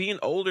you, like being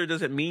older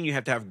doesn't mean you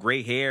have to have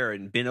gray hair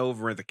and bend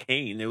over with a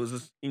cane. It was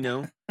just,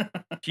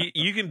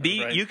 you can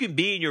be you can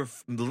be in your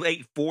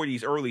late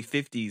 40s, early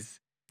 50s,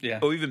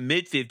 or even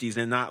mid 50s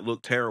and not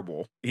look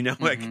terrible.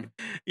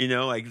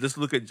 Like just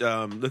look at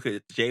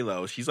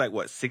J-Lo. She's like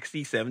what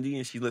 60, 70,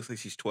 and she looks like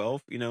she's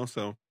 12.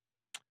 So.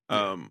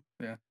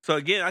 So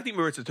again, I think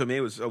Marissa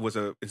Tomei was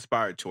a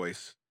inspired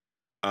choice.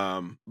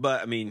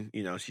 But I mean,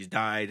 she's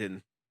died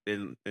and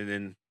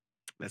then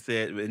that's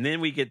it. And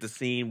then we get the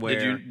scene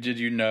where did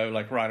you know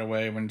like right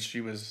away when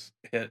she was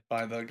hit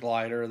by the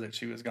glider that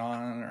she was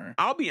gone? Or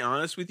I'll be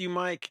honest with you,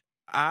 Mike.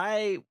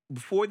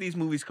 Before these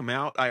movies come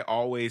out, I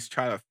always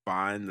try to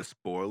find the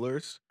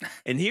spoilers.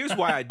 And here's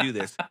why I do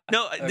this.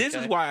 No, this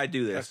is why I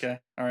do this. Okay.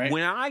 All right.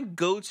 When I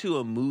go to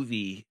a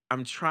movie,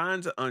 I'm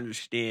trying to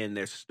understand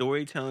their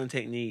storytelling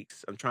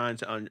techniques. I'm trying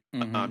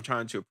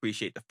to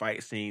appreciate the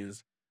fight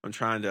scenes. I'm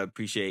trying to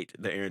appreciate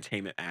the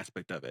entertainment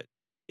aspect of it.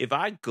 If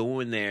I go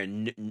in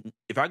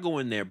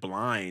there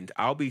blind,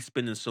 I'll be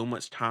spending so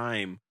much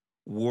time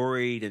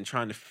worried and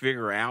trying to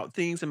figure out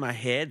things in my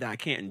head that I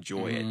can't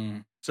enjoy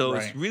it. So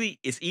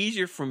it's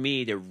easier for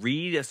me to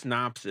read a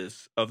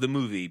synopsis of the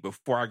movie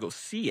before I go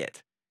see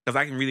it because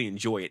I can really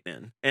enjoy it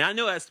then. And I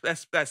know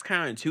that's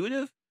kind of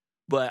intuitive,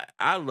 but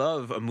I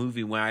love a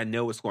movie when I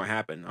know what's going to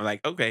happen. I'm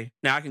like, okay,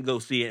 now I can go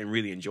see it and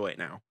really enjoy it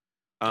now.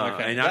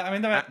 Okay,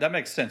 that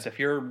makes sense. If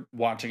you're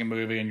watching a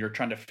movie and you're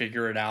trying to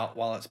figure it out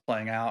while it's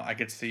playing out, I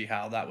could see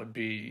how that would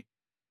be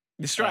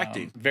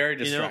distracting. Very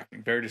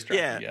distracting. Very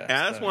distracting. Yeah, and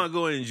I just want to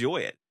go and enjoy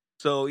it.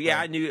 So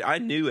I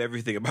knew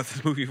everything about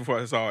this movie before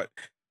I saw it.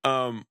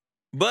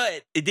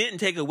 But it didn't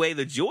take away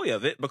the joy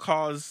of it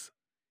because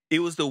it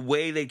was the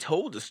way they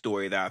told the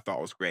story that I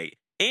thought was great.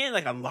 And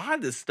like a lot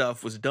of this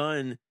stuff was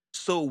done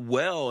so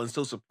well and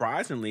so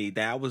surprisingly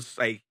that I was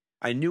like,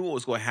 I knew what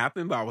was going to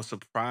happen, but I was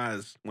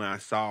surprised when I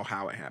saw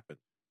how it happened.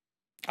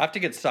 I have to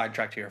get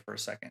sidetracked here for a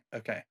second.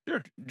 Okay.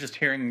 Sure. Just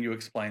hearing you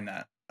explain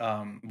that,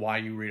 why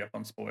you read up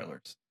on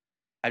spoilers.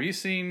 Have you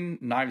seen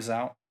Knives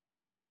Out?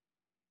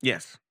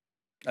 Yes.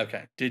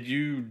 Okay. Did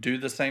you do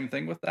the same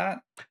thing with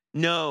that?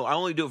 No, I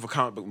only do it for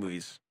comic book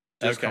movies.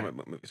 Just comic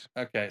book movies.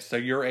 Okay. So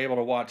you're able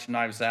to watch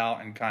Knives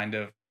Out and kind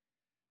of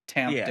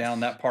tamp down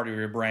that part of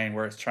your brain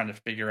where it's trying to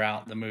figure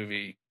out the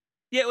movie.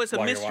 Yeah, it's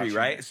a mystery,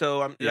 right?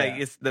 So I'm like,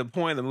 it's the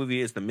point of the movie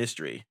is the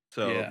mystery.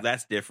 So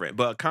that's different.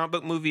 But a comic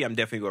book movie, I'm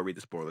definitely going to read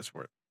the spoilers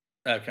for it.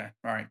 Okay.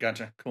 All right.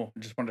 Gotcha. Cool.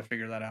 Just wanted to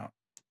figure that out.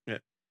 Yeah.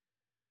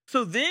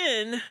 So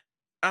then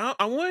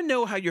I want to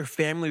know how your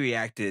family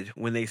reacted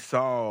when they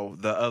saw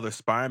the other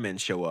Spider-Man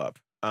show up.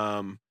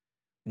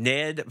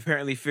 Ned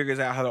apparently figures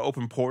out how to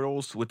open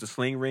portals with the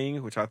sling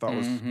ring, which I thought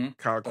was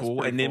kind of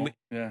cool. And then,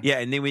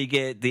 and then we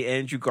get the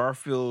Andrew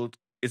Garfield.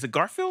 Is it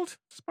Garfield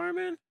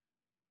Spider-Man?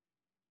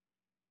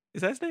 Is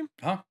that his name?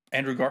 Huh?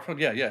 Andrew Garfield?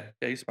 Yeah,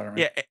 he's Spider-Man.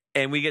 Yeah,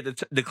 and we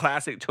get the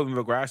classic Tobey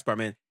Maguire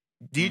Spider-Man.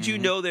 Did you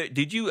know that?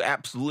 Did you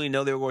absolutely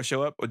know they were going to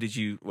show up, or did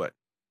you what?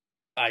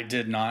 I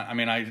did not. I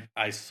mean,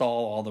 I saw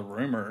all the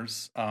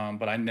rumors,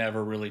 but I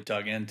never really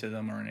dug into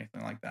them or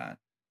anything like that.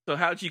 So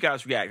how did you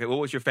guys react? What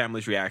was your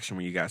family's reaction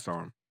when you guys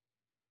saw him?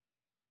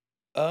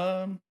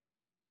 Um,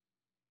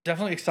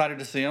 Definitely excited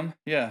to see him.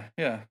 Yeah,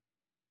 yeah,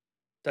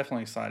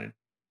 definitely excited.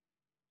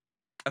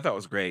 I thought it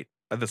was great.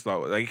 I just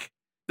thought like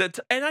that,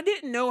 and I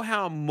didn't know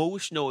how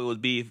emotional it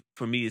would be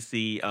for me to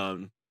see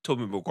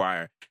Tobey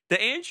Maguire. The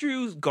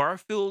Andrew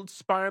Garfield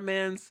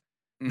Spider-Mans.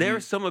 There are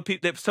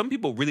Hmm. some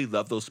people really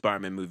love those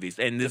Spider-Man movies,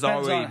 and there's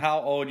Depends on already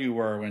how old you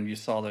were when you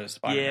saw those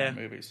yeah, Spider-Man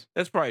movies.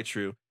 that's probably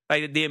true.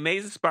 Like the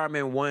Amazing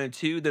Spider-Man 1 and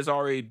 2, there's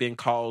already been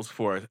calls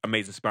for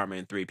Amazing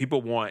Spider-Man 3.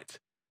 People want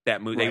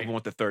that movie. They Right.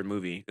 want the third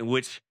movie, in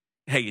which,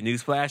 hey,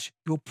 newsflash,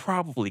 you'll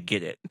probably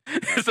get it.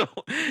 So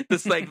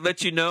just like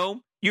let you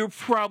know, you're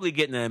probably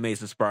getting an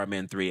Amazing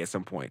Spider-Man 3 at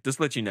some point.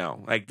 Just let you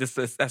know. Like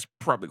that's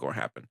probably gonna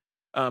happen.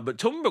 But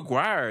Tobey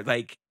Maguire,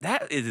 like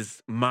that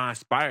is my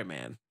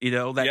Spider-Man. You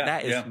know, like Yeah,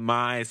 that is yeah,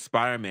 my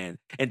Spider-Man.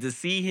 And to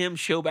see him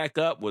show back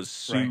up was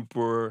right.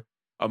 super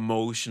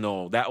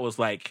emotional. That was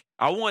like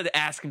I wanted to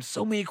ask him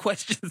so many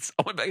questions.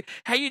 I was like,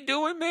 "How you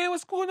doing, man?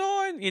 What's going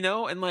on?" You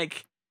know, and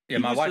like Yeah,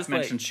 he my was wife just like,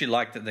 mentioned she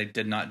liked that they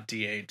did not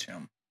de-age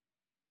him.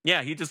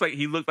 yeah, he just like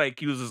he looked like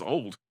he was just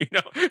old, you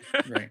know.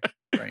 Right,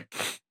 right.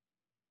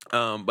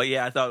 But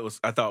yeah, I thought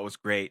it was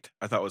great.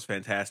 I thought it was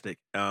fantastic.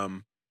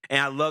 And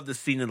I love the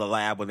scene in the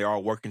lab when they're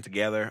all working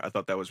together. I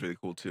thought that was really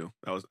cool too.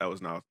 That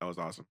was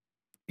awesome.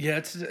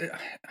 Yeah,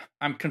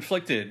 I'm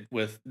conflicted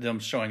with them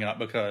showing up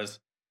because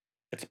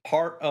it's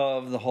part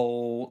of the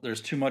whole.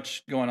 There's too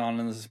much going on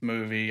in this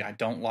movie. I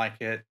don't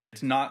like it.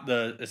 It's not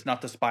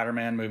the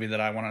Spider-Man movie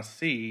that I want to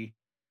see.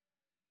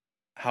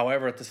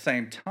 However, at the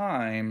same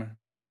time,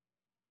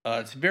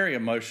 it's very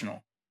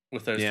emotional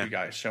with those Yeah, two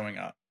guys showing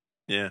up.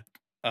 yeah.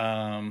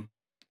 Um,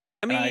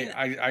 I and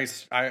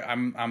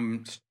mean,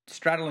 I'm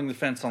straddling the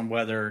fence on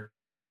whether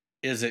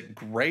is it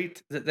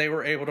great that they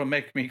were able to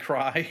make me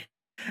cry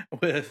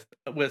with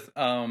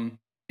Aunt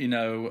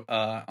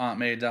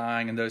May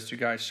dying and those two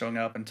guys showing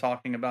up and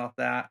talking about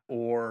that,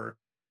 or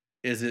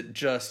is it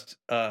just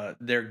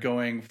they're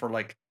going for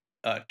like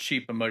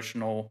cheap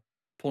emotional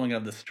pulling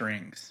of the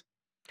strings?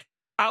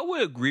 I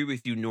would agree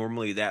with you.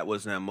 Normally, that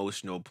was an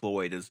emotional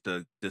ploy just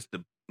to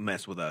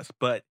mess with us,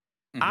 but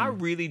I Hmm.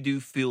 really do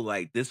feel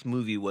like this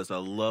movie was a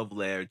love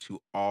letter to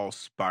all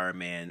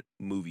Spider-Man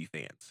movie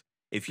fans.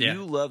 If Yeah,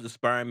 you love the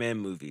Spider-Man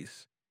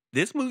movies,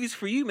 this movie's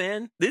for you,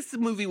 man. This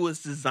movie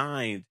was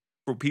designed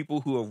for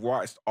people who have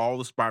watched all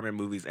the Spider-Man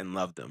movies and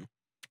loved them,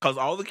 because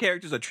all the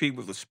characters are treated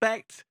with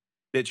respect.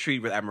 They're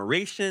treated with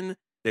admiration.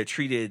 They're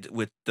treated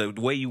with the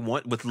way you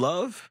want, with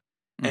love.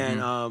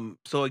 And hmm,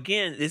 so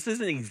again, this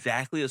isn't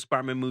exactly a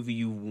Spider-Man movie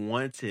you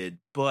wanted,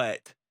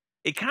 but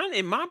it kind of,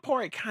 in my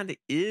part, it kind of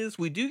is.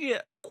 We do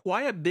get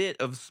quite a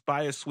bit of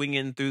Spider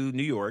swinging through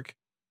New York,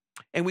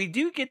 and we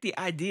do get the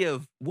idea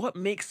of what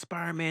makes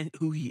Spider-Man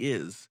who he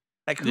is.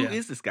 Like, who yeah,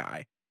 is this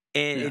guy?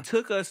 And yeah, it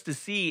took us to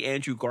see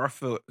Andrew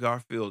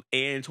Garfield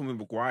and Tobey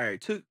Maguire.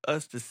 It took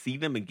us to see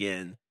them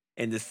again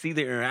and to see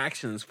their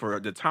interactions for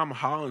the Tom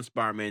Holland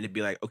Spider-Man to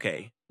be like,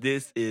 okay,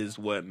 this is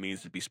what it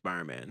means to be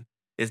Spider-Man.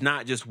 It's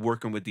not just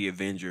working with the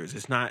Avengers.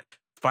 It's not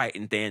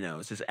fighting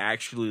Thanos. It's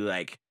actually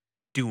like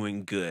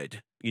doing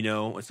good, you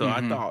know? And so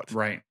hmm,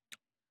 right.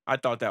 I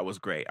thought that was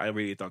great. I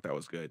really thought that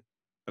was good.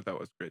 I thought it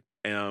was good.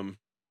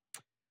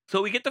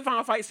 So we get the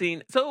final fight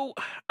scene. So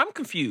I'm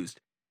confused.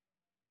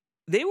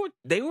 They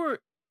were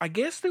I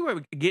guess they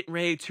were getting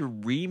ready to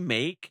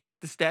remake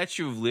the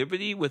Statue of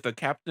Liberty with a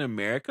Captain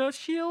America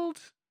shield.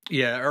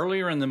 Yeah,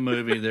 earlier in the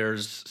movie,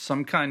 there's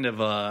some kind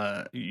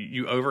of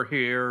you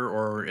overhear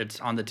or it's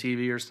on the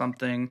TV or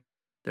something.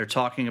 They're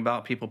talking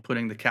about people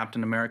putting the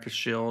Captain America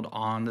shield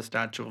on the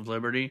Statue of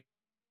Liberty.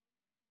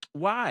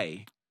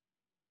 Why?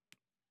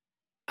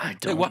 I Like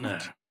don't know.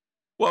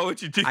 why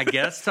would you do I that?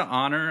 guess to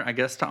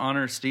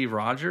honor Steve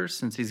Rogers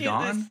since he's Yeah,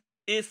 gone.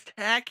 it's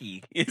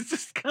tacky. It's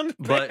just kind of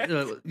But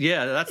bad.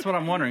 yeah, that's what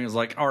I'm wondering. Is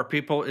like,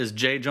 is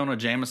J. Jonah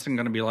Jameson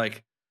going to be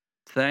like,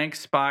 thanks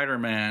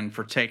Spider-Man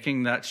for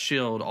taking that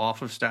shield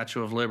off of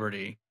Statue of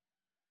Liberty?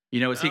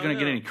 Is I he don't going to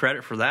get know. any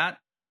credit for that?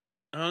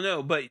 I don't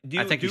know, but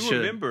I think he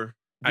should.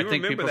 I do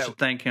think remember people that should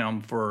thank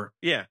him for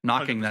yeah,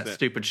 knocking that 100%.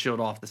 stupid shield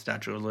off the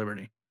Statue of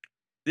Liberty.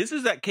 This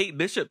is that Kate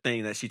Bishop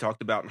thing that she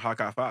talked about in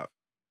Hawkeye 5.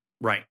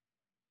 Right.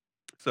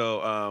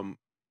 So,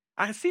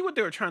 I see what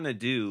they were trying to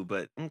do,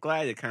 but I'm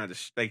glad it kind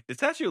of like the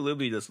Statue of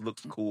Liberty just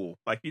looks cool.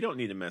 Like you don't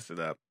need to mess it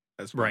up.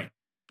 That's fine. Right.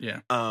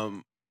 Yeah.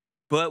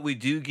 But we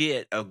do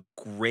get a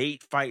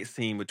great fight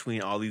scene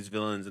between all these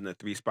villains and the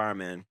three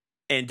Spider-Men.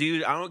 And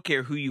dude, I don't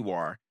care who you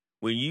are.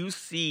 When you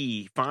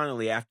see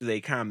finally after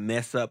they kind of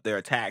mess up their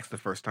attacks the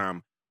first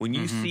time, when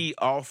you Hmm. see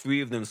all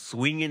three of them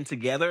swinging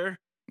together,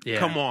 Yeah.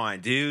 come on,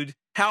 dude.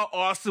 How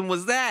awesome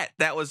was that?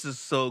 That was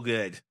just so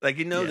good. Like,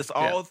 Yeah. just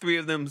all three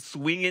of them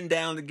swinging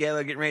down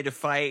together, getting ready to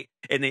fight,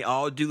 and they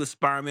all do the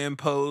Spider-Man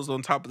pose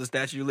on top of the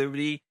Statue of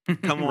Liberty.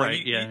 Come on.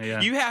 Right.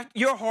 Yeah. You have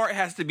your heart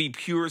has to be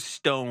pure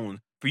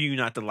stone for you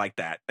not to like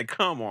that. Like,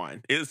 come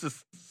on. It was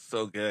just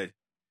so good.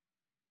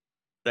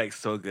 Like,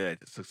 so good.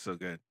 It's just so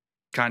good.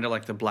 Kind of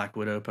like the Black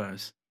Widow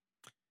pose.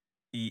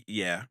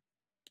 Yeah.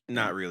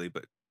 Not really,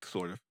 but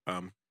sort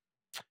of.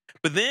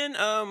 But then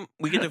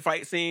we get the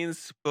fight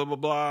scenes, blah blah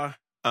blah.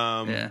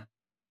 Yeah.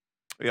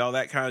 We all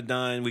that kind of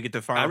done. We get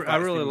to final. I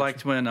really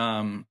liked when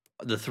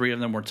the three of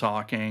them were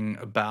talking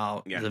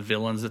about the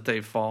villains that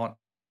they fought.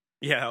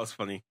 Yeah, that was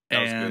funny.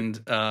 That and was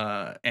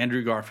good.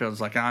 Andrew Garfield's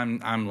like,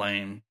 I'm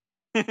lame.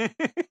 He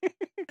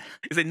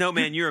said, "No,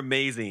 man, you're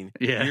amazing.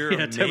 You're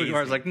amazing." Tobey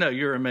Maguire's like, "No,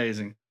 you're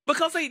amazing."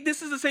 Because like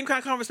this is the same kind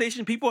of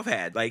conversation people have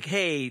had. Like,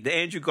 hey, the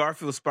Andrew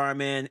Garfield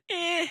Spider-Man,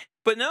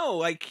 but no,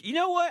 like, you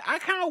know what? I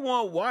kind of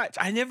want to watch.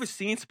 I never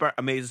seen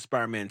Amazing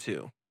Spider-Man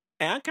 2,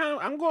 and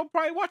I'm going to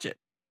probably watch it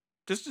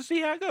just to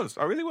see how it goes.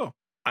 I really will.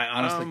 I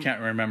honestly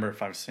can't remember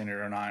if I've seen it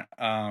or not.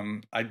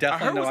 I definitely I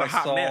heard know it was a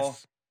hot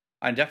mess.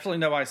 I definitely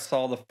know I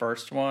saw the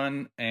first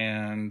one,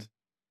 and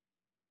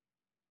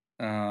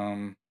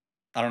I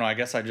don't know. I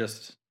guess I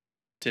just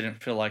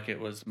didn't feel like it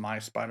was my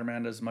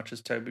Spider-Man as much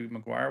as Tobey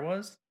Maguire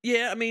was.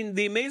 Yeah, I mean,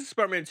 the Amazing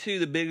Spider-Man 2,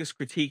 the biggest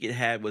critique it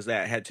had was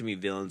that it had too many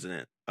villains in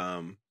it.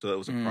 So that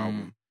was a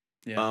problem.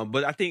 Yeah.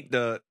 But I think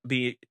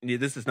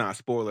this is not a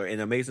spoiler. In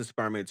Amazing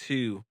Spider-Man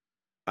 2,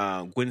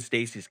 Gwen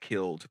Stacy's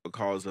killed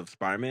because of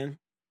Spider-Man.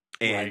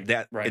 And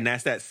and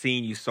that's that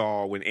scene you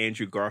saw when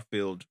Andrew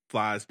Garfield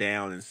flies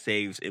down and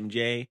saves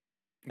MJ.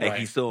 Like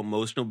he's so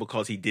emotional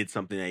because he did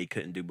something that he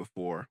couldn't do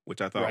before,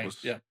 which I thought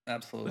was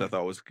absolutely. I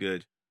thought was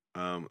good.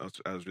 That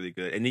was really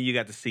good. And then you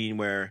got the scene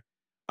where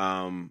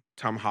Tom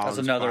Holland's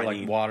that's another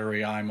fighting. Like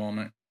watery eye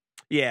moment.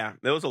 Yeah,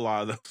 there was a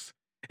lot of those.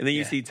 And then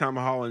you see Tom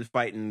Holland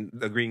fighting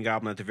the Green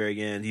Goblin at the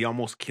very end. He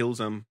almost kills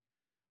him,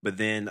 but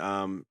then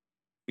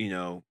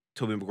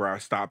Tobey Maguire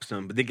stops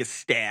him, but then gets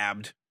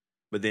stabbed.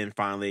 But then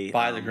finally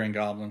by the Green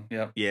Goblin.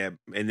 Yep. Yeah,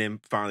 and then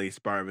finally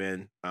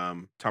Spider-Man,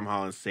 Tom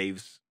Holland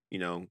saves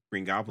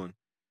Green Goblin.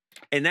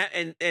 And that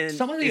and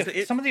some of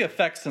the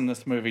effects in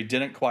this movie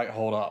didn't quite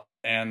hold up,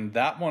 and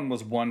that one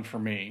was one for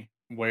me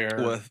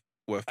where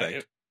what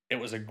effect? It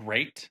was a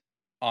great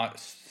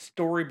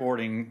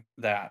storyboarding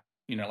that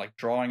like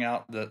drawing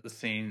out the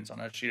scenes on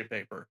a sheet of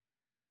paper.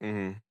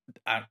 Mm-hmm.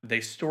 They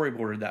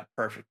storyboarded that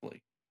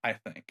perfectly, I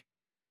think.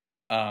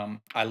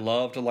 I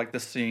loved like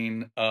the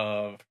scene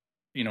of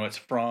it's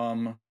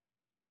from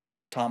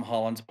Tom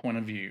Holland's point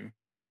of view.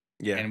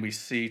 Yeah. And we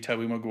see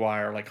Tobey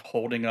Maguire like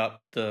holding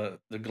up the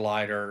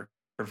glider,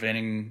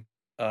 preventing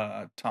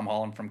Tom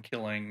Holland from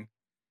killing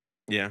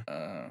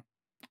the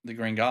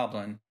Green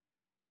Goblin.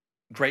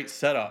 Great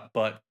setup,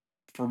 but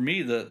for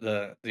me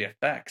the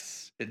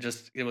effects,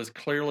 it was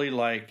clearly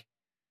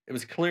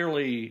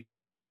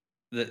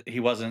that it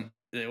wasn't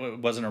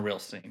a real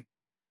scene.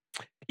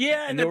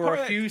 Yeah, and there were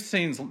a few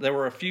scenes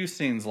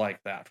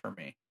like that for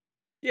me.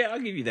 Yeah, I'll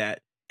give you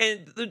that.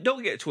 And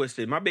don't get it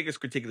twisted. My biggest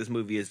critique of this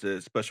movie is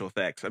the special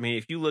effects. I mean,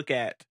 if you look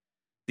at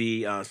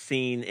the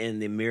scene in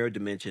the mirror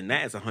dimension,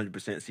 that is 100%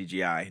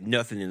 CGI.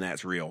 Nothing in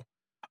that's real.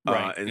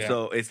 Right.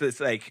 So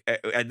it's like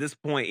at this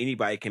point,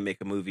 anybody can make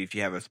a movie if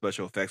you have a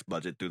special effects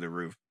budget through the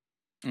roof.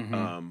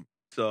 Mm-hmm.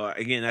 So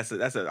again, that's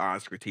an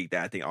honest critique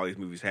that I think all these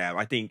movies have.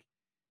 I think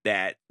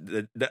that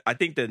the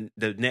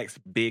next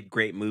big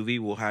great movie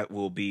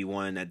will be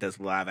one that does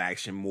live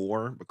action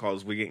more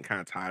because we're getting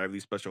kind of tired of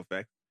these special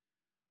effects.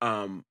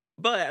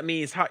 But I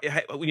mean, it's hard.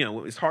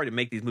 It's hard to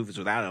make these movies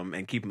without them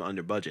and keep them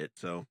under budget.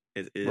 So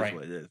it is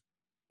what it is.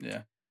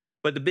 Yeah.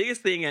 But the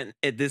biggest thing at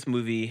this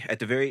movie at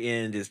the very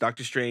end is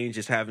Doctor Strange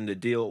is having to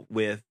deal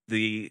with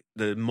the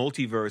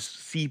multiverse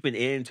seeping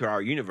into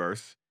our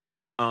universe.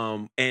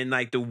 And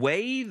like the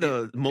way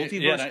the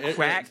multiverse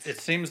cracked, it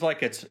seems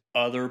like it's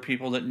other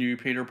people that knew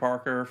Peter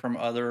Parker from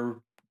other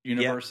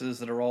universes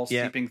that are all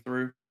seeping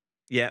through.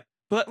 Yeah,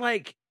 but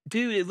like,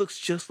 dude, it looks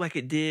just like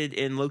it did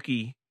in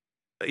Loki.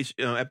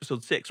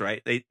 Episode 6,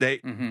 right?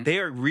 They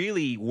are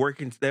really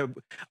working. They're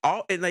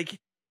all and like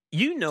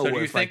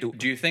So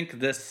do you think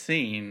this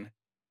scene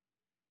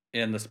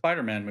in the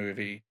Spider-Man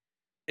movie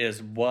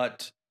is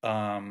what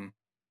Kang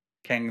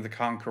the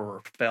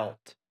Conqueror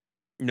felt?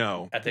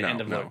 No, at the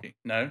end of Loki.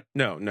 No.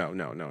 No.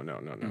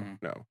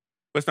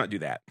 Let's not do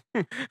that.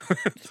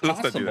 It's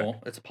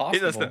possible. It's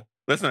possible.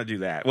 Let's not do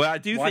that. Well, I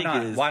do think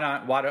not? is why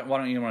not? Why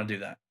don't you want to do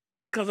that?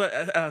 Because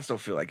I still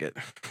feel like it.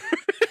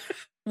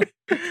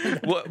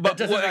 That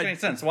doesn't make any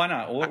sense. Why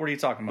not? What are you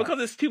talking about?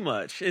 Because it's too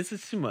much.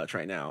 It's too much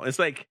right now. It's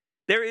like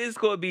there is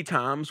going to be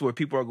times where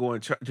people are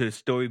going to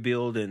story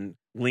build and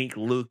link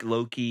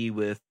Loki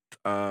with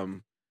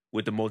the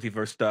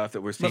multiverse stuff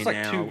that we're seeing now. It's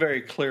like two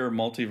very clear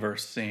multiverse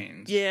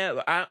scenes.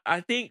 Yeah,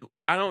 I think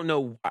I don't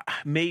know.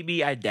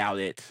 Maybe I doubt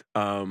it.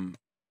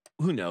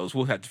 Who knows?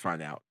 We'll have to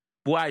find out.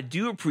 What I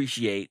do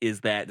appreciate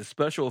is that the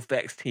special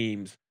effects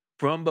teams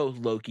from both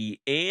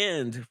Loki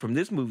and from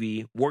this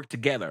movie work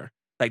together.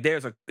 Like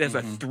there's a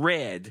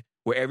thread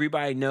where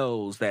everybody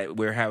knows that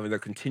we're having a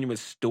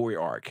continuous story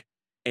arc,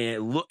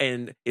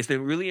 and it's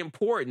really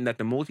important that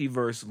the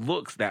multiverse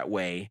looks that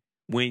way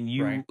when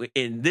you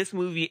in this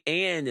movie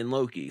and in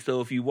Loki.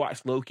 So if you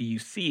watch Loki, you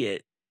see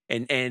it,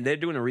 and they're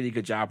doing a really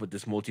good job with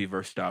this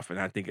multiverse stuff, and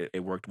I think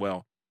it worked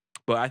well.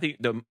 But I think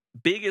the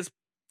biggest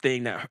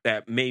thing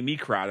that made me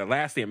cry, the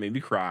last thing that made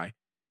me cry,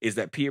 is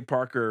that Peter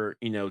Parker,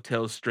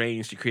 tells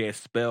Strange to create a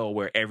spell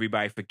where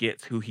everybody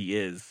forgets who he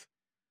is.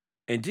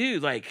 And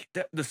dude, like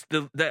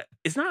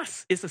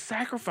it's a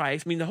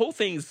sacrifice. I mean, the whole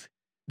thing's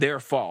their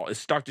fault.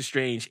 It's Doctor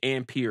Strange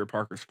and Peter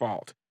Parker's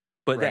fault.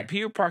 But that Right.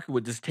 Peter Parker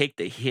would just take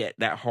the hit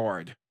that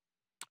hard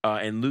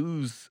and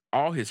lose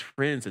all his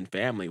friends and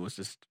family it's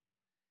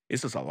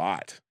just a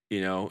lot.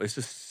 It's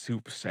just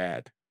super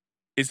sad.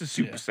 It's just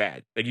super Yeah.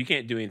 sad. Like you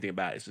can't do anything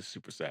about it. It's just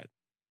super sad.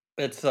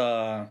 It's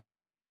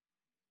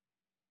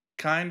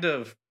kind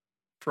of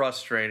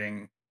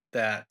frustrating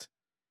that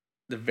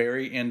the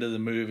very end of the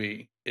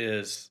movie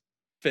is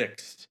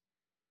fixed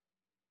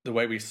the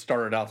way we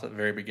started out at the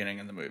very beginning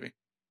in the movie.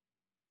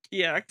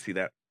 Yeah, I can see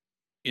that.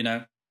 You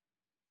know?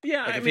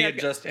 Yeah, Like I if mean,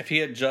 he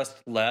had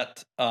just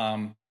let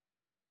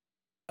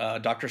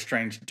Doctor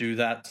Strange do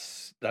that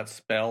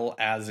spell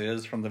as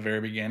is from the very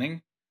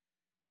beginning,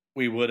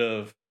 we would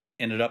have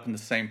ended up in the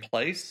same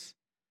place.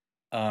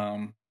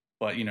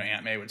 But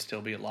Aunt May would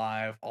still be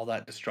alive. All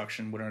that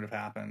destruction wouldn't have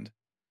happened.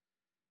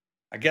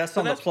 I guess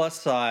on the plus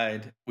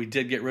side, we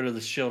did get rid of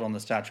the shield on the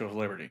Statue of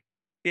Liberty.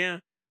 Yeah,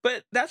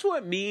 but that's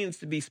what it means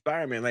to be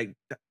Spider-Man. Like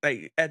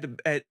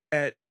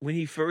at when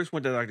he first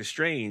went to Doctor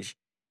Strange,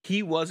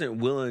 he wasn't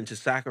willing to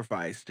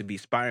sacrifice to be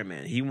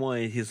Spider-Man. He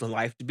wanted his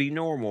life to be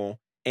normal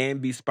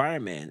and be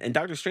Spider-Man. And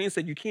Doctor Strange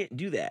said you can't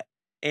do that.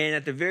 And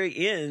at the very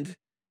end,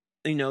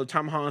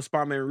 Tom Holland's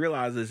Spider-Man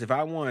realizes if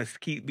I want to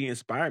keep being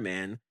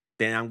Spider-Man,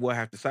 then I'm going to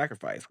have to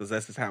sacrifice because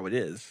that's just how it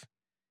is.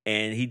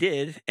 And he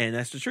did, and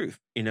that's the truth,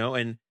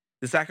 and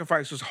the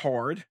sacrifice was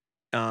hard,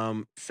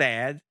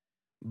 sad,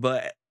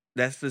 but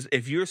that's just,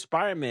 if you're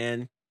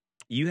Spider-Man,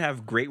 you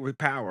have great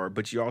power,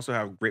 but you also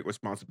have great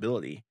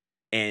responsibility.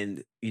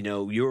 And,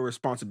 your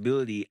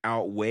responsibility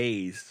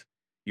outweighs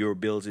your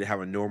ability to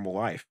have a normal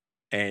life.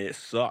 And it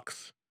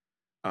sucks.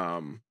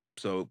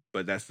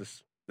 But that's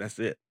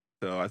it.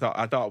 So I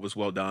thought it was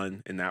well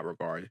done in that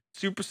regard.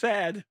 Super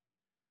sad.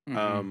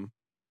 Mm-hmm.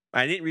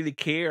 I didn't really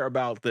care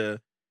about this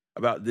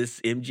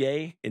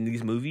MJ in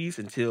these movies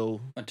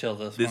until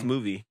this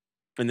movie.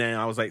 And then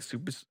I was like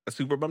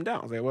super bummed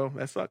out. I was like, well,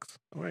 that sucks.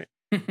 All right.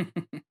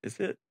 That's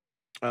it.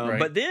 Right.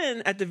 But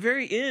then at the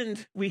very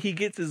end, he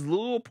gets his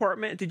little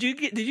apartment. Did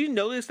you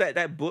notice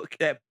that book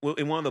that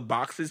in one of the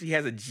boxes he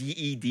has a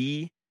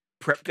GED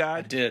prep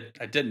guide?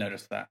 I did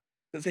notice that.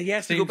 So he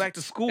has to go back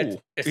to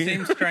school. It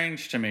seems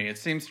strange to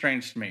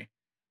me.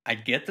 I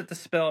get that the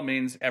spell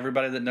means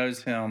everybody that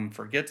knows him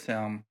forgets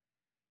him,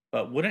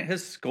 but wouldn't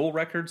his school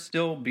records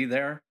still be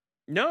there?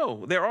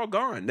 No, they're all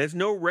gone. There's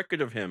no record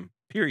of him,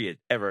 period,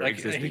 ever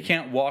existing. He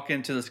can't walk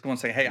into the school and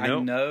say, hey,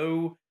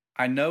 nope.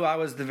 I know I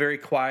was the very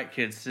quiet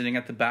kid sitting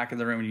at the back of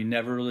the room and you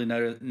never really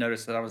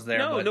noticed that I was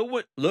there.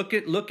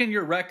 Look in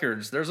your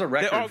records. There's a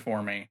record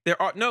for me.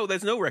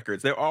 There's no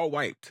records. They're all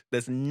wiped.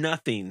 There's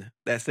nothing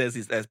that says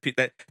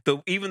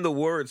even the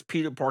words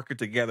Peter Parker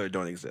together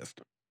don't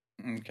exist.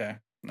 Okay.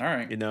 All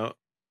right.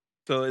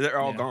 So they're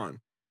all gone.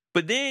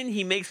 But then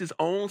he makes his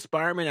own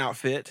Spider-Man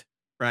outfit,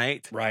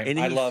 right? Right. And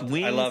I love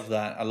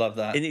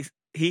that. And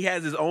he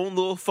has his own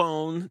little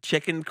phone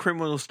checking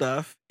criminal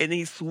stuff, and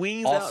he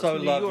swings out to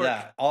New York.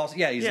 That. Also,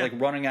 he's like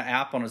running an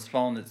app on his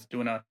phone that's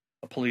doing a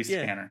police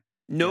scanner.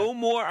 No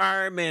more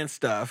Iron Man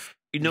stuff.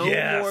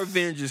 More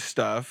Avengers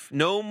stuff.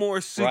 No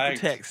more Super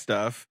Tech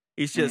stuff.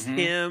 It's just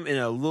him in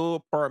a little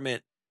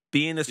apartment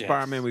being the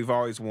Spider-Man we've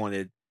always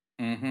wanted.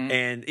 Mm-hmm.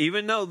 And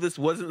even though this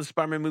wasn't the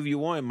Spider-Man movie you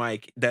wanted,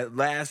 Mike, that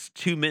last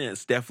 2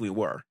 minutes definitely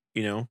were,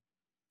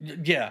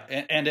 Yeah,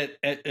 and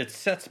it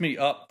sets me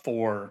up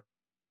for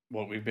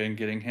what we've been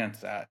getting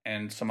hints at,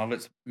 and some of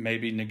it's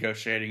maybe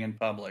negotiating in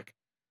public.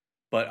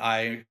 But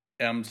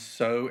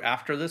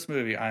after this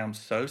movie, I am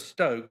so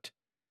stoked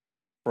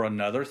for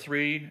another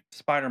 3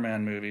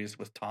 Spider-Man movies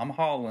with Tom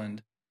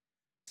Holland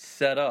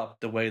set up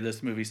the way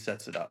this movie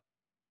sets it up.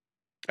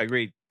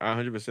 Agreed. I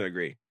 100%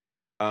 agree.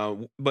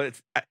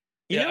 But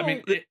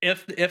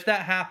if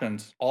that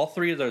happens, all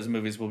 3 of those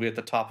movies will be at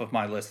the top of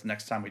my list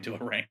next time we do a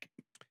rank.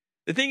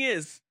 The thing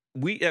is,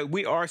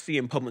 we are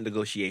seeing public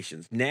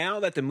negotiations now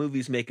that the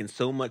movie's making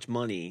so much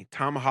money.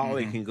 Tom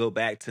Holland can go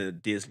back to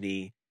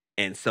Disney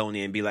and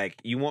Sony and be like,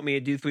 "You want me to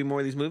do 3 more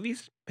of these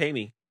movies? Pay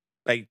me."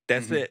 Like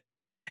that's it.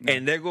 Yeah.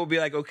 And they're gonna be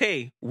like,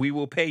 "Okay, we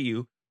will pay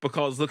you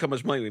because look how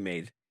much money we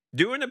made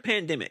during the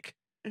pandemic."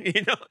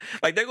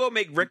 Like they're gonna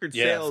make record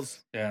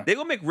sales. Yeah. They're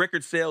gonna make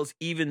record sales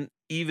even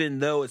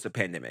though it's a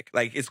pandemic.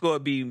 Like it's gonna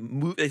be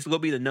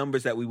the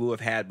numbers that we would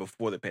have had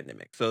before the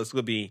pandemic. So it's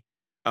gonna be.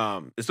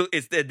 So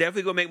they're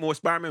definitely gonna make more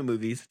Spider-Man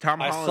movies.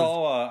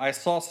 I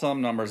saw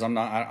some numbers.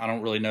 I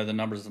don't really know the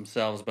numbers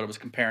themselves, but it was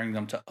comparing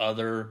them to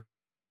other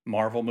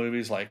Marvel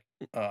movies. Like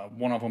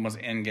one of them was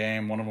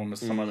Endgame, one of them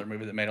was some other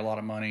movie that made a lot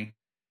of money,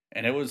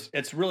 and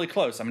it's really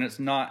close. I mean, it's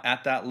not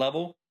at that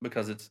level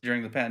because it's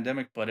during the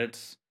pandemic, but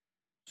it's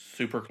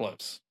super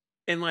close.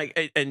 And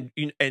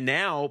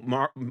now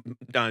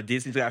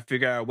Disney's got to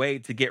figure out a way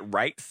to get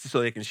rights so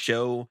they can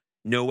show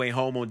No Way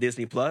Home on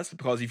Disney Plus,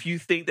 because if you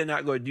think they're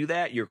not going to do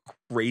that, you're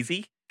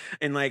crazy.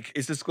 And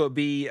it's just going to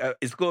be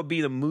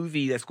the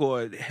movie that's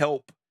going to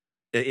help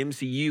the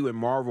MCU and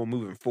Marvel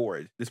moving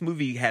forward. This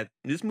movie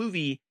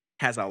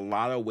has a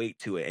lot of weight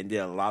to it and did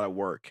a lot of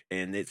work,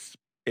 and it's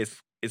going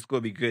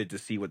to be good to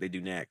see what they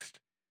do next.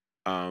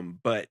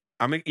 But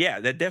I mean, yeah,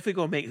 they're definitely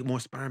gonna make more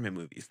Spider-Man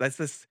movies. That's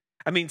just,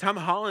 I mean, Tom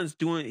Holland's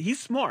he's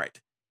smart.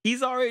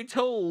 He's already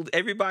told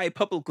everybody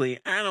publicly,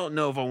 I don't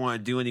know if I want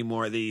to do any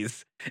more of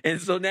these.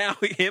 And so now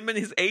him and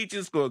his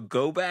agents gonna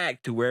go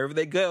back to wherever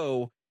they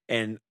go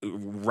and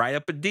write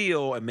up a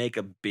deal and make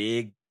a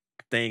big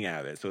thing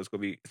out of it. So it's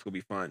gonna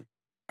be fun.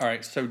 All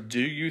right. So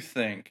do you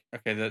think,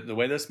 okay, the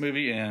way this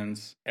movie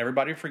ends,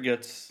 everybody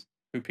forgets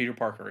who Peter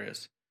Parker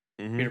is.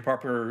 Mhm. Peter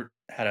Parker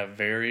had a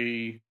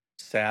very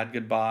sad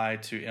goodbye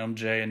to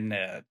MJ and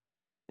Ned.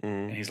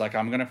 Mhm. And he's like,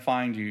 I'm going to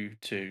find you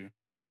two,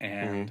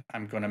 and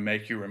I'm going to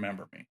make you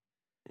remember me.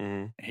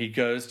 Mhm. He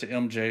goes to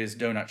MJ's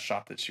donut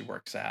shop that she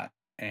works at,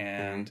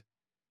 and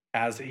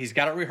as he's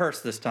got it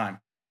rehearsed this time,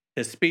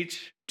 his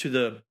speech to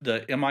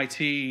the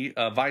MIT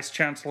vice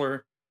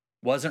chancellor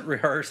wasn't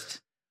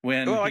rehearsed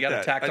when Oh, I he like got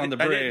that. attacked on the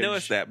bridge. I didn't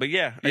notice that, but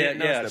yeah, I didn't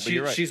notice that, but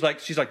you're right.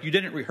 She's like, you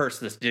didn't rehearse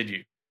this, did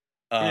you?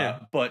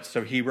 But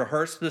so he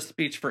rehearsed the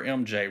speech for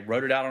MJ,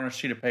 wrote it out on a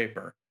sheet of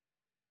paper,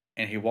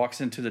 and he walks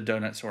into the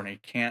donut store and he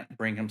can't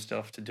bring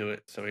himself to do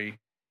it. So he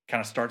kind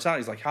of starts out.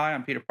 He's like, "Hi,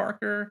 I'm Peter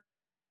Parker.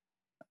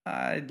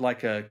 I'd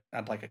like a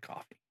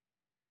coffee."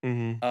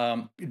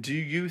 Mm-hmm. Do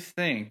you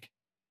think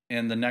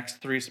in the next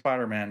 3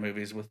 Spider-Man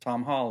movies with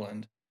Tom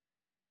Holland,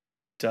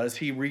 does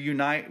he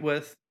reunite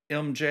with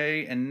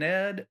MJ and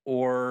Ned,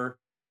 or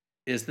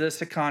is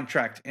this a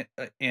contract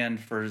end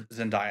for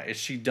Zendaya? Is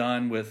she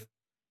done with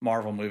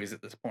Marvel movies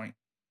at this point?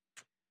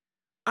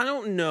 I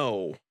don't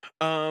know.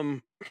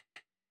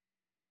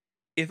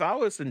 If I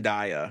was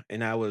Zendaya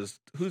and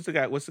what's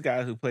the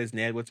guy who plays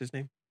Ned? What's his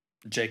name?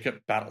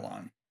 Jacob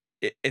Batalon.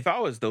 If I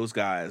was those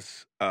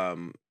guys,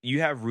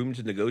 you have room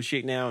to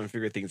negotiate now and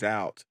figure things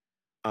out.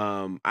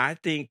 I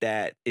think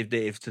that if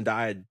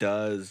Zendaya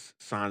does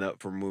sign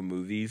up for more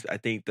movies, I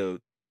think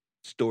the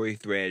story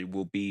thread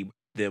will be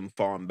them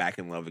falling back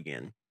in love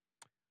again.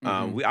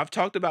 I've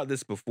talked about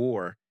this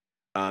before.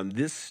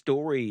 This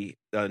story,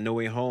 No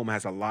Way Home,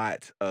 has a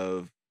lot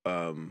of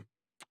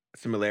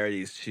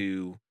similarities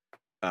to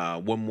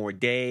One More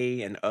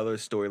Day and other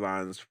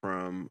storylines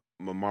from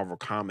Marvel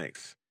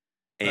Comics.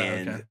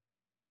 And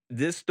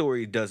this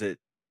story does it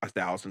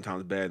 1,000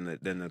 times better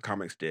than the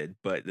comics did.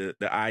 But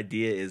the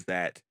idea is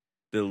that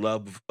the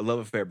love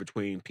affair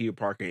between Peter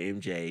Parker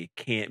and MJ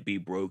can't be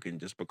broken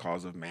just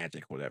because of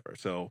magic or whatever.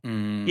 So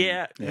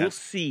yeah, we'll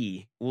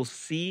see. We'll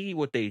see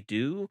what they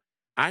do.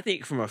 I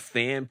think from a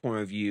fan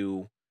point of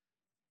view,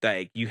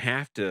 like, you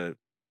have to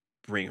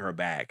bring her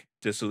back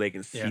just so they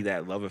can see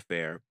that love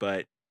affair.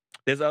 But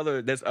there's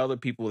other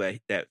people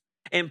that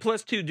and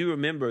plus too, do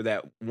remember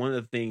that one of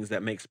the things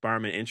that makes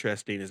Spider-Man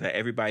interesting is that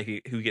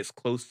everybody who gets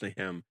close to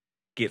him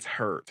gets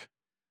hurt.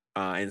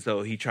 And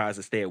so he tries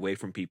to stay away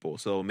from people.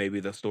 So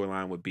maybe the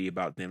storyline would be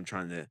about him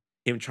trying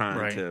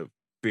to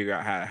figure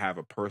out how to have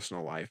a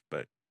personal life.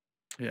 But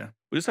yeah,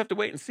 we just have to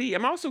wait and see.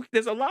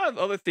 There's a lot of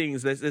other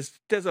things.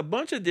 There's a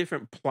bunch of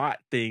different plot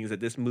things that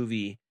this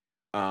movie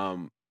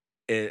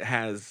it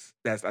has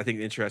that's, I think,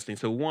 interesting.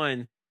 So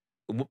one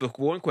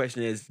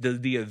question is,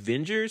 does the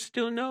Avengers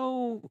still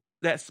know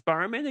that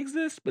Spider-Man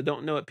exists but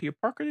don't know that Peter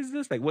Parker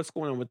exists? Like, what's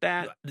going on with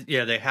that?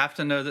 Yeah, they have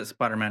to know that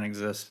Spider-Man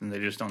exists, and they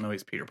just don't know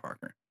he's Peter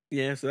Parker.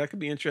 Yeah, so that could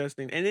be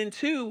interesting. And then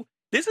two,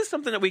 this is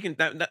something that we can.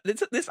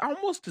 This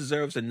almost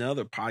deserves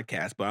another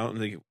podcast, but I don't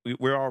think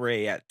we're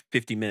already at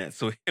 50 minutes.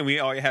 So, and we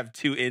already have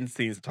 2 end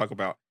scenes to talk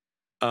about.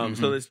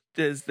 So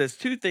there's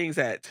 2 things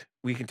that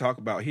we can talk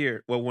about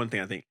here. Well, one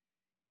thing I think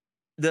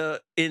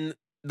in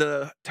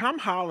the Tom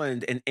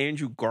Holland and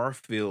Andrew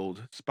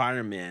Garfield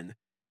Spider-Man,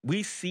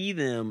 we see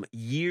them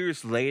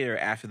years later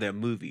after their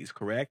movies,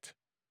 correct?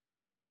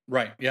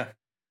 Right. Yeah.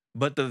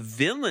 But the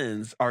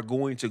villains are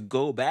going to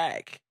go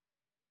back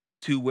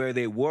to where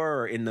they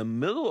were in the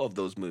middle of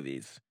those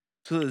movies.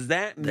 So does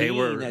that mean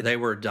they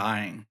were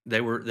dying?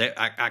 They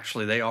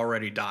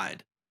already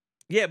died.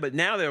 Yeah, but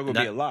now they're going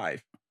to be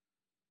alive.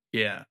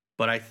 Yeah,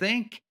 but I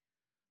think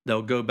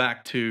they'll go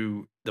back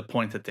to the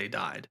point that they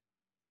died.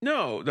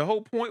 No, the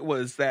whole point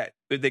was that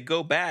if they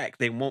go back,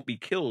 they won't be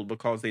killed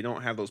because they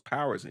don't have those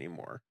powers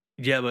anymore.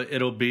 Yeah, but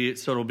it'll be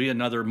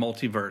another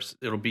multiverse.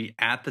 It'll be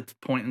at the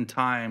point in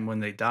time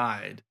when they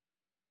died.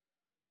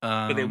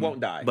 But they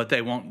won't die. But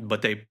they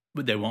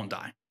won't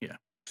die. Yeah.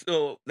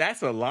 So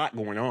that's a lot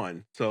going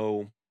on.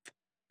 So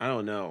I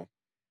don't know.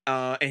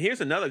 And here's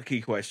another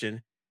key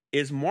question.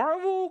 Is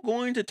Marvel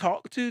going to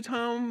talk to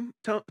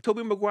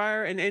Tobey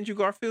Maguire and Andrew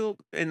Garfield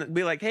and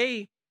be like,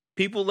 hey,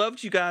 people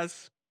loved you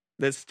guys.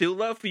 There's still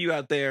love for you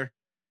out there.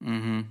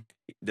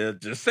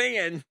 Just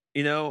saying,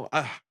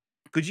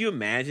 could you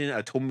imagine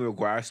a Tobey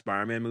Maguire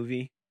Spider-Man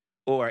movie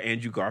or an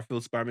Andrew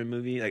Garfield Spider-Man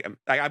movie?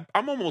 I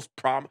almost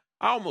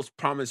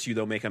promise you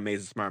they'll make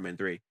Amazing Spider-Man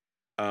 3.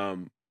 But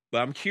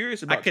I'm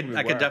curious about. I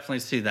could definitely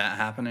see that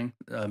happening.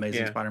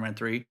 Amazing Spider-Man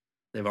 3.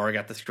 They've already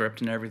got the script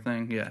and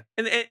everything. Yeah,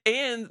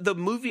 and the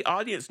movie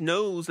audience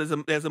knows there's a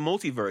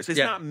multiverse. It's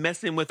not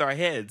messing with our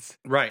heads,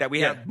 right? That we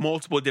have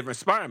multiple different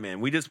Spider-Man.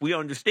 We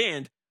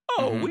understand.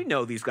 Oh, we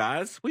know these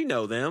guys. We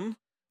know them.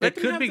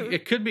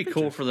 It could be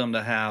cool for them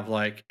to have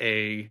like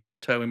a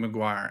Tobey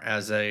Maguire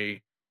as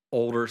a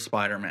older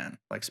Spider-Man,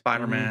 like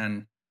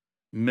Spider-Man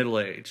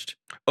middle-aged.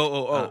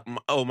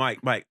 Mike.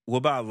 What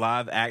about a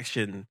live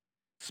action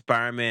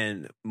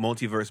Spider-Man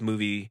multiverse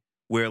movie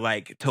where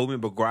like Tobey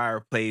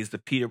Maguire plays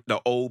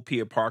the old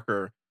Peter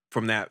Parker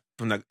from the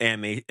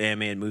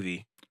animated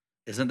movie?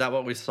 Isn't that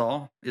what we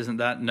saw? Isn't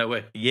that No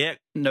Way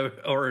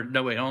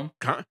Way Home?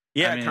 Kind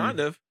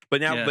of.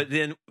 But now,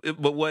 yeah.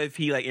 but what if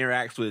he like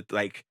interacts with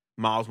like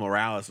Miles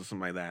Morales or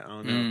something like that? I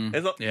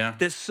don't know.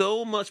 There's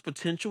so much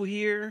potential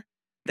here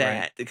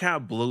that it kind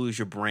of blows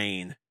your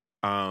brain.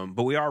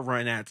 But we are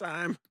running out of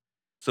time,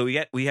 so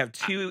we have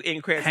 2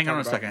 end credits. Hang on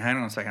a second.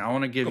 I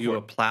want to give you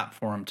a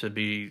platform to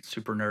be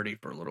super nerdy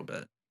for a little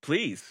bit,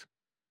 please.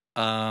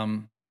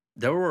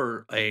 There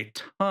were a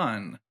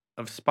ton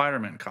of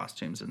Spider-Man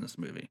costumes in this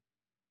movie.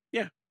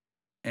 Yeah,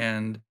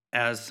 and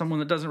as someone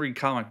that doesn't read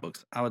comic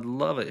books, I would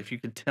love it if you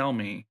could tell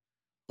me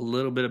a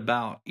little bit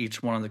about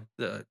each one of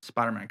the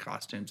Spider-Man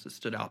costumes that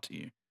stood out to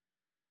you.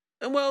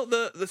 Well,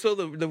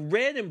 the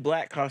red and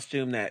black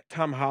costume that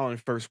Tom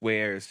Holland first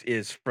wears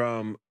is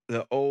from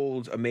the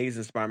old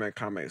Amazing Spider-Man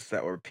comics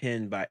that were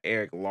penned by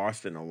Eric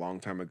Larson a long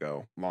time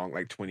ago,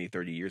 like 20,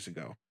 30 years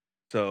ago.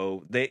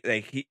 So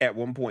he at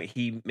one point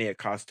he made a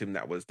costume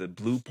that was the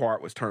blue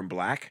part was turned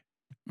black.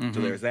 Mm-hmm.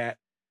 So there's that.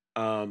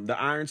 The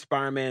Iron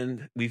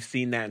Spider-Man, we've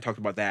seen that and talked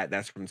about that.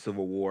 That's from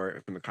Civil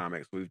War, from the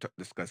comics. We've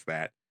discussed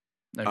that.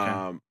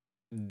 Okay.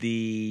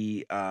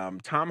 The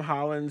Tom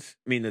Holland's,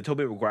 the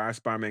Tobey Maguire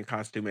Spider-Man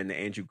costume and the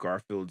Andrew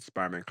Garfield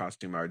Spider-Man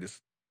costume are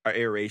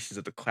iterations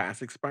of the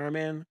classic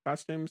Spider-Man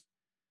costumes.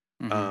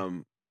 Mm-hmm.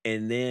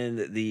 And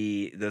then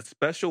the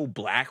special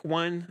black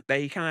one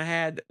that he kind of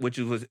had, which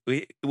was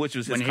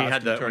his when he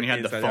had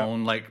the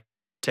phone like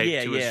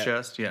taped to his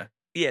chest.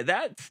 Yeah,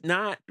 that's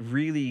not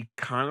really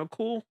kind of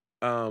cool.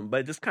 But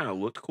it just kind of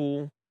looked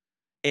cool.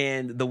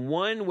 And the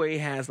one where he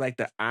has like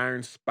the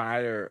Iron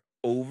Spider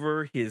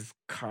over his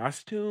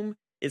costume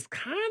is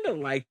kind of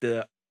like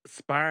the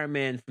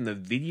Spider-Man from the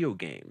video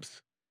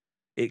games.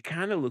 It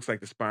kind of looks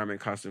like the Spider-Man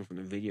costume from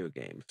the video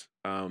games.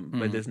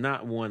 But there's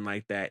not one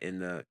like that in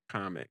the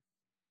comic.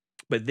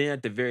 But then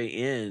at the very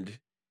end,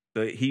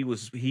 he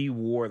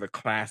wore the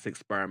classic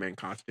Spider-Man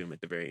costume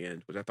at the very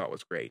end, which I thought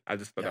was great. I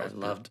just thought that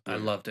was I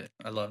loved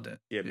it.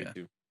 Yeah,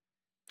 me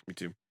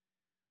too.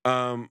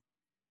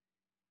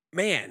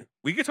 Man,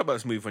 we could talk about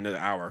this movie for another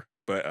hour,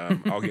 but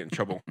I'll get in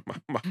trouble.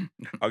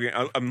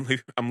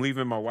 I'm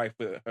leaving my wife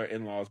with her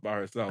in-laws by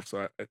herself,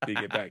 so I need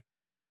to get back.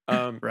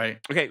 Right.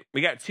 Okay, we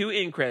got 2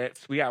 end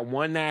credits. We got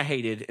one that I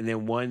hated, and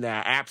then one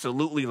that I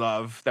absolutely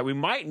love. That we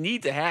might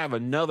need to have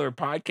another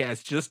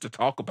podcast just to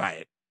talk about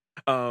it.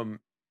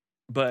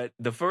 But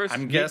the first,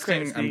 I'm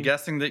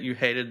guessing that you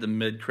hated the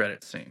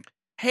mid-credit scene.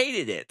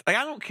 Hated it. Like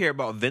I don't care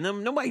about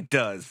Venom. Nobody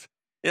does.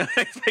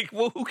 It's like,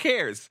 well, who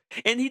cares?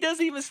 And he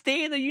doesn't even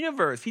stay in the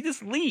universe. He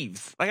just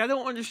leaves. Like, I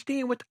don't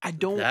understand what...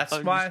 That's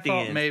why I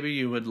thought maybe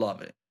you would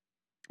love it.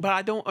 But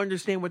I don't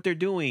understand what they're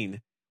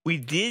doing. We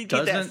did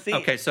get that scene.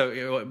 Okay,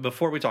 so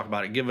before we talk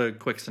about it, give a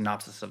quick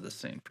synopsis of the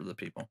scene for the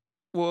people.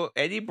 Well,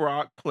 Eddie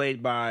Brock,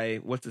 played by...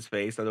 What's his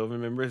face? I don't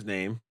remember his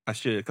name. I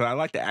should, because I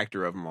like the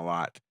actor of him a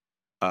lot.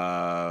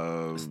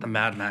 It's the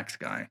Mad Max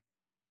guy.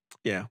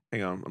 Yeah,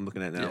 hang on. I'm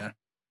looking at it now. Yeah.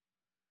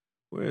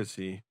 Where is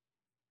he?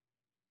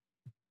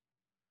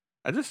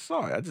 I just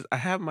saw it. I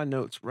have my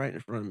notes right in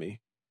front of me.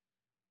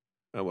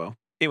 Oh well.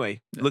 Anyway,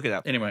 look it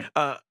up. Anyway,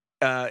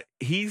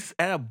 he's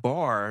at a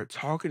bar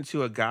talking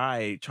to a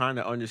guy trying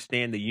to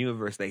understand the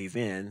universe that he's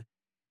in,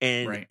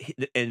 and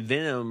and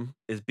Venom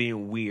is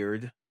being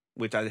weird,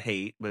 which I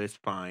hate, but it's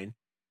fine.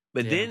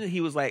 But then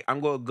he was like, "I'm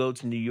going to go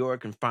to New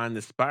York and find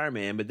the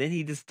Spider-Man," but then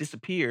he just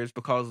disappears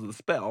because of the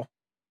spell,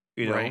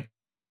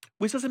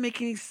 which doesn't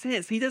make any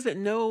sense. He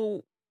doesn't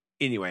know.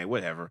 Anyway,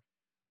 whatever.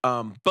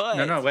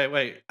 But no,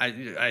 wait.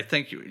 I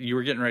think you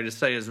were getting ready to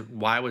say is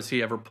why was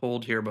he ever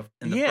pulled here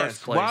in the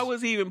first place? Why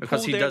was he even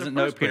because pulled he there doesn't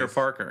know Peter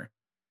Parker?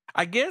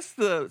 I guess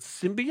the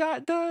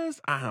symbiote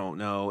does. I don't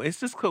know. It's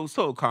just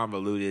so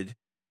convoluted.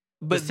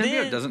 But the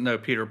symbiote doesn't know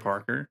Peter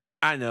Parker.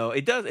 I know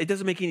it does. It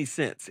doesn't make any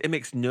sense. It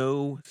makes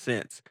no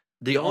sense.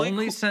 The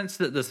only sense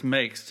that this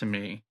makes to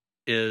me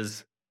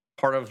is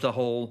part of the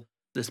whole.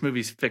 This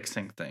movie's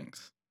fixing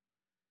things.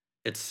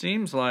 It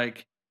seems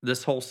like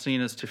this whole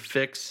scene is to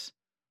fix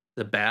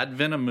the bad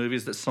Venom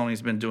movies that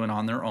Sony's been doing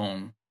on their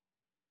own.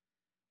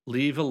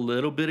 Leave a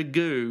little bit of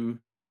goo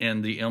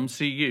in the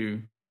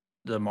MCU,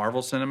 the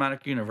Marvel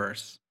Cinematic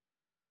Universe,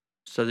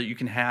 so that you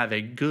can have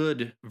a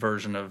good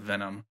version of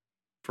Venom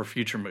for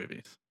future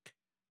movies.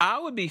 I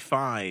would be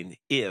fine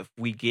if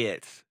we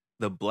get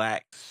the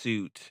black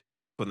suit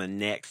for the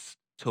next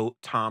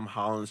Tom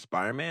Holland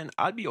Spider-Man.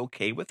 I'd be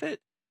okay with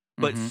it.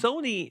 But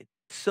Sony...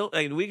 So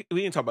we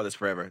can talk about this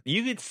forever.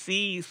 You could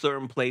see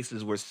certain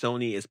places where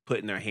Sony is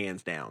putting their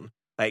hands down.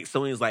 Like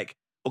Sony's like,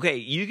 okay,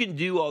 you can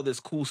do all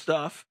this cool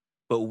stuff,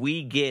 but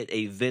we get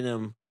a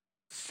Venom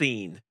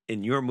scene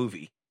in your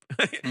movie,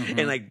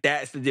 and like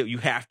that's the deal. You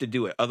have to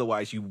do it,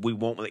 otherwise we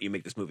won't let you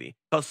make this movie.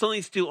 Because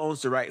Sony still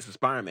owns the rights to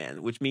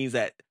Spider-Man, which means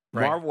that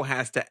Marvel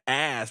has to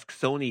ask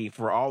Sony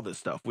for all this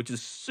stuff, which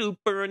is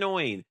super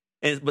annoying.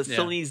 but Yeah.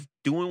 Sony's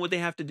doing what they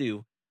have to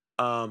do.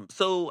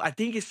 So I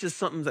think it's just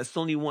something that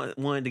Sony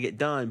wanted to get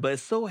done, but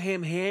it's so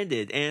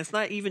ham-handed and it's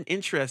not even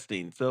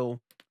interesting. So,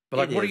 But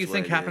like, it what do is you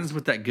think it happens is.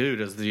 with that goo?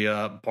 Does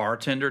the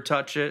bartender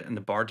touch it, and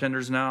the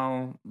bartender's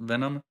now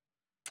Venom?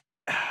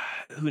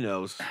 Who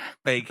knows?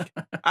 Like,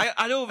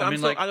 I don't. I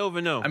mean, like, I don't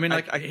even know. I mean,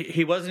 like,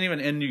 he wasn't even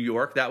in New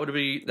York. That would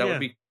be Yeah.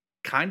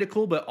 kind of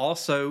cool. But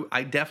also,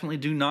 I definitely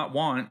do not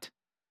want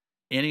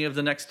any of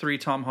the next 3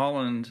 Tom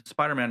Holland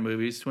Spider-Man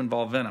movies to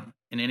involve Venom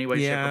in any way,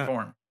 shape, Yeah. or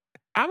form.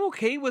 I'm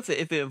okay with it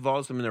if it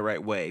involves them in the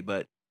right way,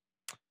 but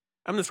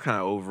I'm just kind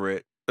of over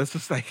it. It's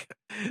just like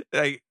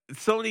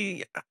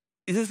Sony.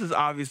 This is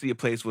obviously a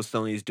place where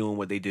Sony is doing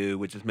what they do,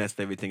 which is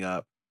messing everything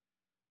up.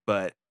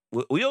 But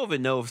we don't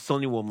even know if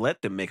Sony will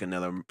let them make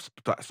another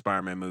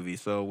Spider-Man movie.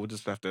 So we'll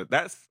just have to.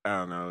 I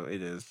don't know.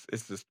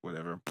 It's just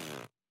whatever.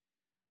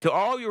 To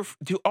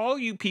all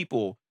you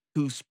people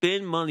who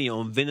spend money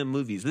on Venom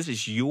movies, this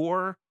is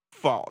your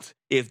fault.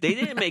 If they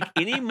didn't make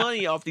any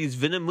money off these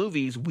Venom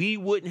movies, we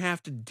wouldn't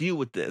have to deal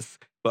with this.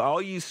 But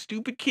all you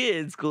stupid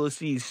kids go to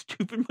see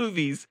stupid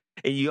movies,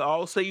 and you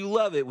all say you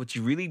love it, but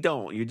you really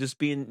don't. You're just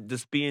being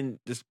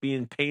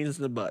pains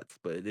in the butts.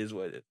 But it is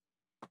what it is.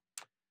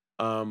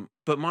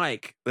 But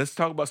Mike, let's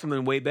talk about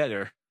something way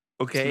better.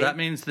 Okay, So that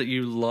means that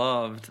you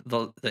loved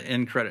the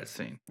end credit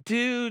scene,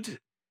 dude.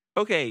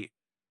 Okay,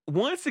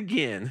 once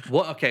again.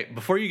 Well, okay.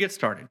 Before you get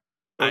started,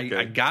 Okay.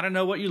 I gotta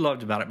know what you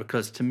loved about it,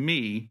 because to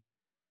me,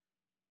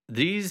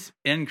 these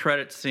end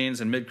credit scenes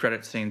and mid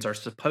credit scenes are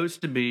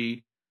supposed to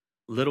be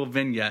little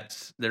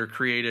vignettes that are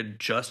created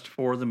just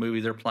for the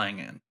movie they're playing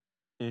in.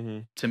 Mm-hmm.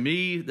 To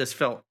me, this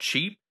felt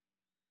cheap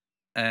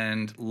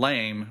and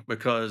lame,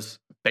 because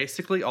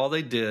basically all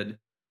they did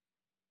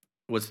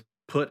was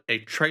put a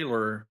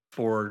trailer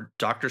for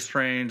Doctor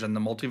Strange and the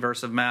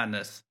Multiverse of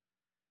Madness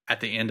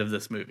at the end of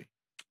this movie.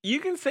 You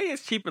can say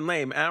it's cheap and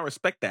lame, and I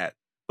respect that.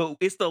 But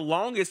it's the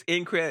longest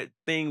end credit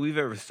thing we've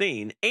ever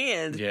seen,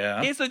 and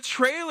Yeah. it's a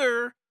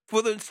trailer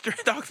for the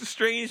Doctor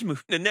Strange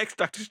movie, the next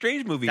Doctor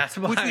Strange movie. That's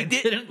why I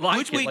didn't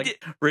like it.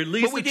 Like,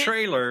 release the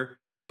trailer,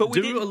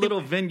 do a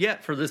little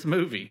vignette for this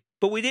movie.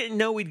 But we didn't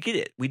know we'd get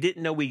it. We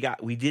didn't know we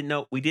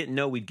didn't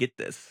know we'd get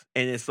this.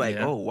 And it's like,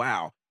 Yeah. oh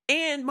wow.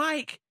 And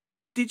Mike,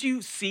 did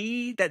you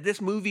see that this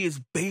movie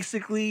is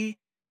basically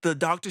the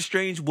Doctor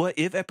Strange What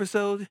If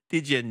episode?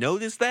 Did you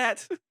notice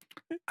that?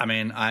 I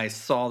mean, I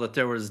saw that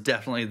there was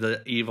definitely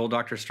the evil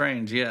Doctor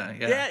Strange. Yeah.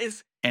 That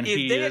is, and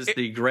he is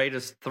the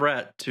greatest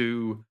threat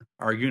to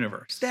our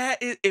universe.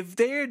 that is, if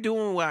they're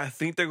doing what I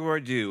think they're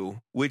going to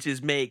do, which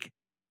is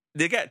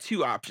they got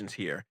 2 options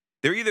here.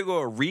 They're either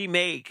going to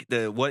remake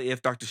the What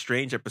If Doctor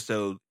Strange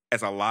episode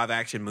as a live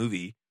action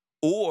movie,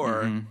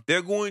 or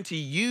they're going to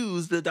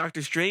use the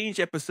Doctor Strange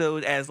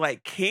episode as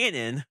like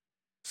canon.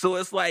 So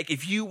it's like,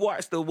 if you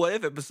watch the What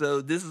If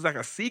episode, this is like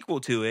a sequel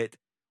to it.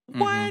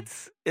 What?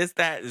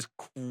 That is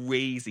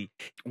crazy.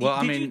 Well,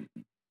 I mean,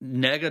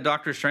 Nega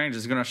Doctor Strange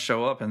is going to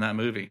show up in that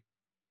movie.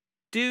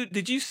 Dude,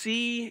 did you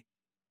see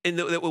in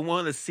one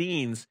of the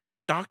scenes,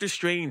 Doctor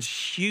Strange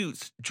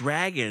shoots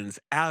dragons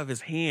out of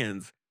his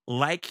hands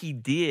like he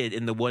did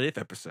in the What If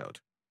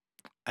episode?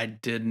 I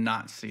did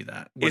not see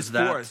that. It's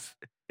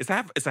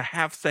a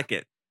half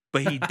second,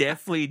 but he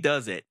definitely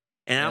does it.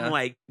 And I'm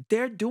like,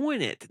 they're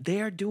doing it.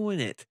 They're doing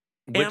it.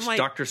 And Which I'm like,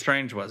 Doctor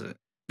Strange was it?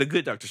 The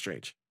good Doctor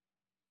Strange.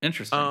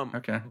 Interesting.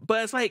 Okay.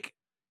 But it's like,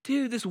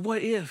 dude, this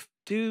What If,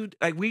 dude,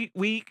 like we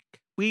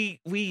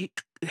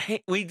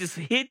just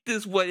hit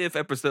this What If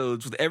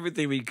episodes with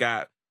everything we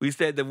got. We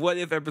said the What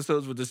If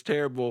episodes were just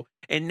terrible,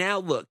 and now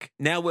look,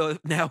 now What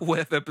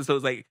If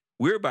episodes, like,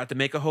 we're about to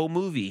make a whole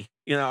movie,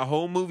 a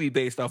whole movie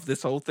based off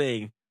this whole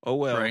thing. Oh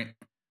well, Right.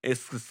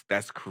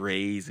 That's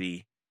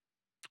crazy.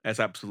 That's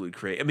absolutely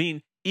crazy. I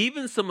mean,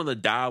 even some of the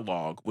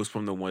dialogue was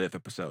from the What If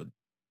episode.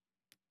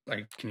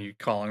 Like, can you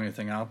call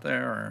anything out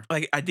there? Or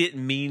like, I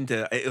didn't mean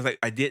to. It was like,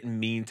 I didn't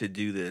mean to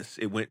do this.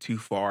 It went too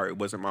far. It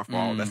wasn't my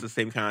fault. That's the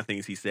same kind of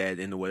things he said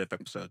in the What If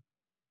episode.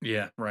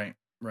 Yeah. Right.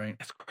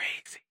 That's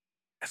crazy.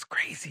 That's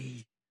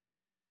crazy.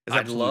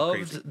 I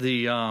loved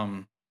the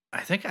I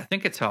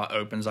think it's how it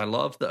opens. I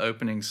loved the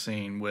opening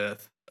scene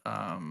with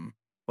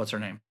what's her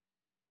name?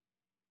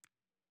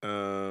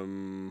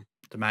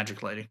 The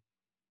magic lady.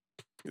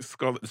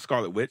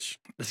 Scarlet Witch.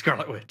 The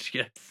Scarlet Witch,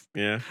 yes.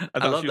 Yeah.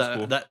 I love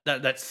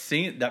that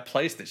scene, that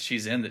place that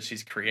she's in, that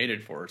she's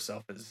created for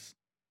herself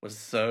was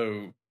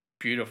so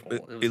beautiful.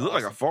 It looked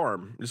like a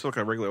farm. It just looked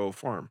like a regular old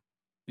farm.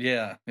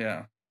 Yeah.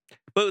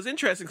 But it was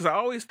interesting because I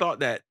always thought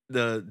that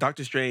the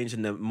Doctor Strange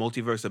and the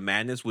Multiverse of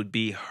Madness would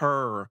be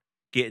her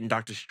getting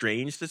Doctor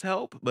Strange to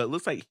help, but it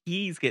looks like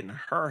he's getting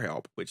her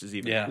help, which is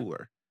even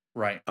cooler.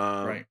 Right.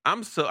 Right.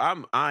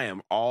 I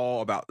am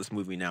all about this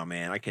movie now,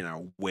 man. I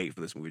cannot wait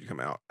for this movie to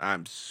come out.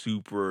 I'm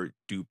super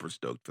duper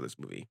stoked for this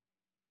movie.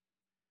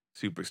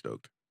 Super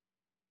stoked.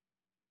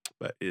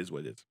 But it is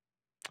what it is.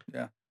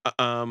 Yeah.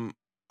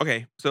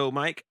 Okay, so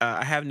Mike,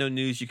 I have no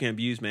news you can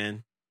abuse,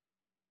 man.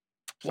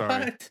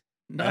 Sorry. What?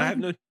 None? I have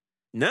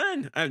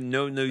none. I have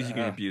no news you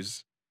can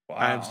abuse. Wow,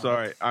 I'm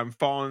sorry. I'm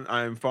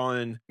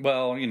falling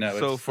Well,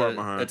 so far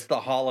behind. it's the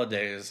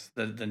holidays.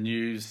 The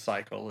news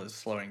cycle is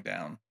slowing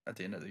down at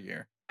the end of the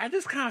year. I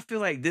just kind of feel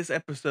like this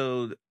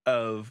episode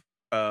of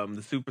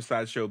the Super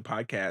Sideshow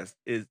podcast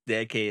is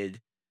dedicated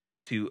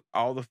to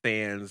all the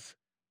fans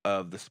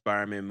of the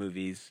Spider-Man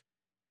movies,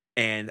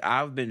 and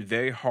I've been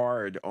very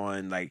hard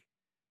on like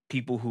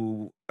people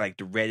who like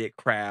the Reddit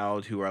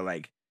crowd who are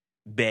like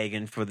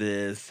begging for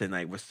this and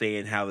like were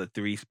saying how the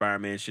three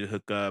Spider-Man should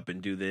hook up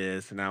and do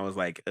this, and I was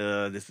like,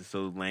 this is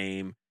so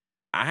lame.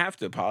 I have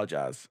to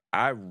apologize.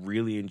 I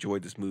really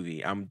enjoyed this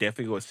movie. I'm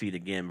definitely going to see it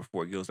again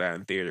before it goes out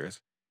in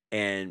theaters.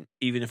 And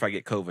even if I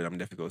get COVID, I'm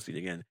definitely going to see it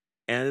again.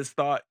 And I just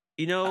thought,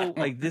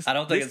 like this. I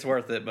don't think this it's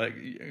worth it, but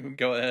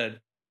go ahead.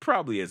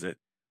 probably isn't.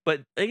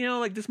 But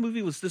like this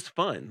movie was just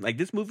fun. Like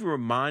this movie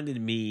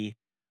reminded me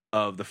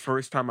of the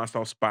first time I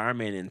saw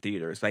Spider-Man in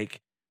theaters.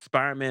 Like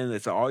Spider-Man,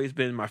 it's always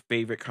been my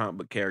favorite comic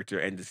book character,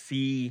 and to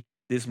see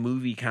this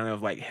movie kind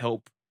of like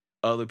help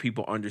other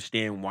people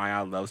understand why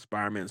I love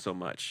Spider-Man so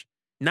much.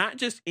 Not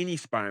just any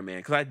Spider-Man,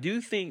 because I do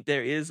think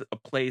there is a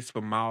place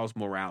for Miles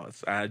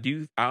Morales. I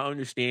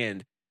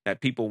understand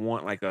that people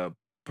want like a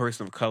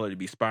person of color to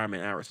be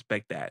Spider-Man. I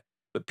respect that.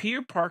 But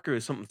Peter Parker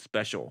is something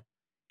special.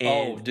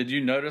 And did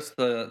you notice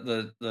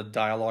the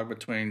dialogue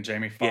between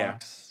Jamie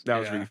Foxx? that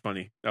was really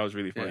funny. That was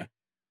really funny.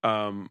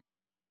 I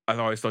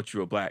always thought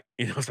you were black.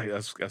 It's like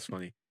that's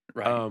funny.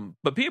 Right.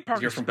 But Peter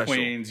Parker's You're from special.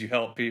 Queens. You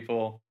help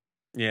people.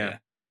 Yeah.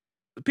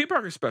 Peter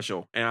Parker's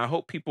special, and I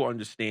hope people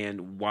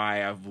understand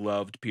why I've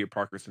loved Peter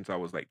Parker since I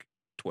was like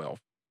 12.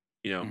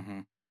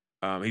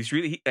 He's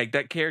really like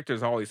that character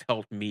has always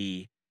helped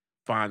me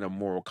find a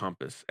moral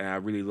compass, and I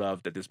really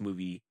love that this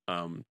movie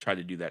tried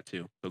to do that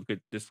too. So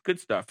good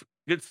stuff,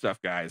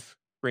 guys.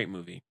 Great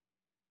movie.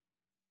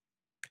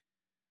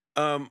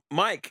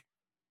 Mike,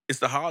 it's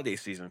the holiday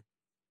season.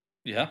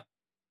 Yeah.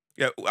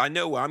 Yeah, I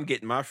know what I'm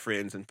getting my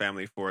friends and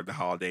family for the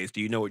holidays.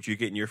 Do you know what you're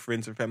getting your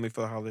friends and family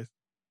for the holidays?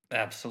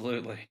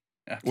 Absolutely.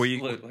 Were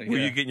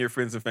you getting your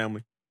friends and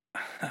family?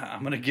 I'm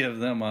going to give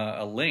them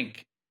a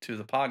link to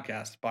the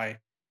podcast by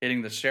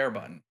hitting the share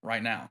button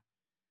right now.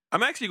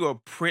 I'm actually going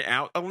to print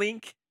out a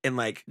link and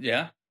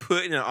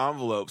put in an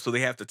envelope so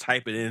they have to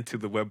type it into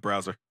the web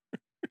browser.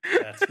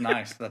 That's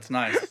nice. That's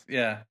nice.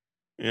 Yeah.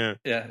 Yeah.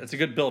 Yeah. It's a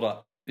good build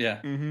up.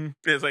 Yeah. Mm-hmm.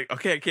 It's like,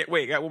 okay, I can't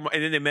wait. Got one more,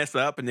 and then they mess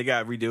up and they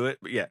got to redo it.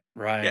 But yeah.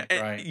 Right. Yeah,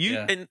 and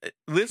right. And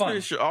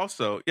listeners should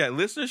also,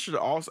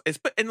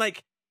 and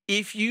like,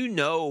 if you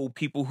know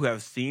people who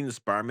have seen the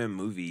Spider-Man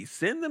movie,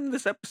 send them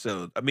this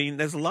episode. I mean,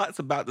 there's lots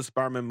about the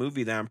Spider-Man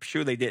movie that I'm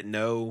sure they didn't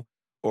know,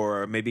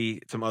 or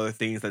maybe some other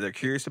things that they're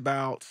curious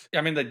about.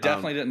 I mean, they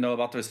definitely didn't know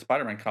about those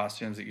Spider-Man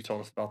costumes that you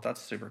told us about.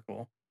 That's super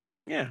cool.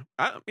 Yeah.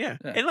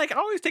 And like, I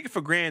always take it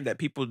for granted that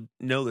people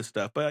know this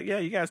stuff, but yeah,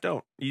 you guys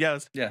don't. You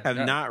guys have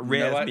not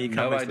read as many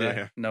comics.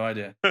 No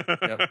idea.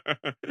 Yep.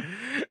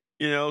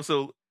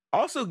 So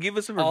also give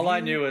us a review. All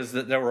I knew is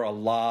that there were a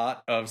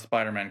lot of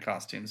Spider-Man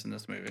costumes in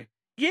this movie.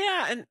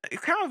 Yeah, and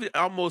it's kind of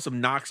almost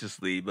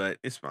obnoxiously, but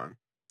it's fun.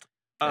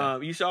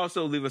 Yeah. You should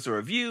also leave us a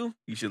review.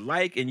 You should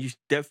like, and you should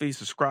definitely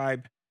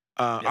subscribe.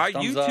 Our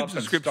YouTube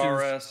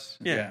subscriptions,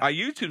 our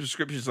YouTube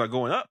subscriptions are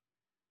going up.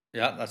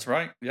 Yeah, that's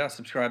right. Yeah,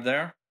 subscribe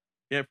there.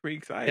 Yeah, pretty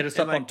excited. Hit us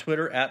up on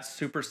Twitter at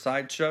Super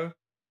Sideshow.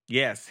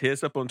 Yes, hit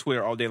us up on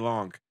Twitter all day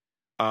long.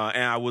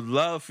 And I would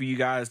love for you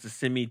guys to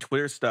send me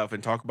Twitter stuff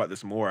and talk about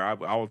this more. I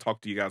will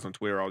talk to you guys on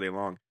Twitter all day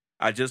long.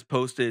 I just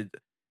posted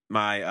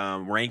my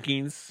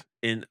rankings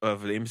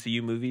of the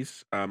MCU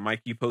movies.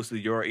 Mike, you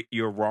posted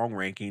your wrong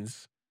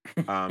rankings.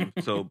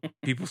 So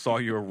people saw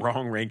your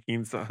wrong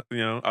rankings.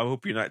 I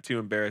hope you're not too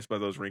embarrassed by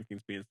those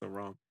rankings being so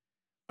wrong.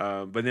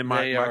 But then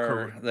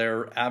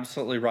they're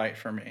absolutely right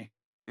for me.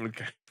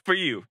 Okay, for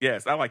you,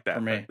 yes, I like that.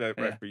 For me,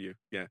 right for you,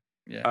 yeah.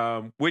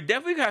 Yeah. We're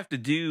definitely gonna have to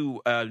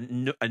do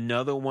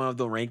another one of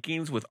the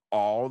rankings with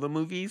all the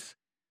movies,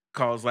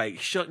 cause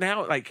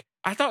now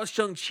I thought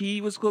Shang-Chi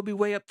was gonna be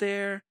way up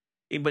there.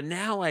 But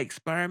now, like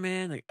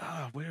Spider-Man,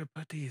 where to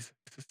put these?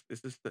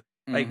 It's just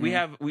we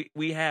have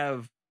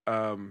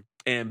an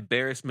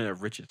embarrassment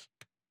of riches.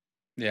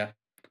 Yeah.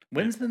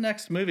 When's the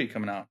next movie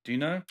coming out? Do you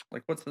know?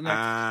 Like, what's the next?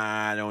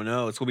 I don't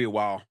know. It's gonna be a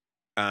while.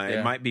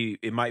 It might be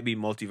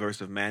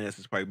Multiverse of Madness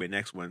is probably the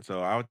next one.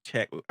 So I'll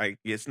check.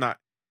 It's not.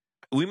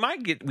 We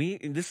might get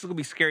This is gonna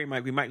be scary,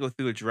 Mike. We might go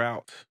through a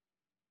drought.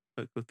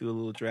 Go through a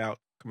little drought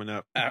coming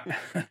up.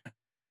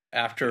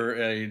 After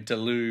a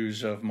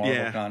deluge of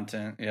Marvel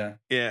content, yeah,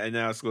 and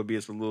now it's going to be a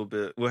little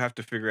bit. We'll have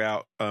to figure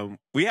out.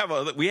 We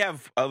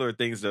have other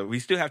things though. We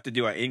still have to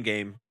do our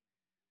Endgame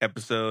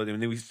episode, and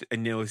then we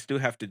still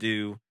have to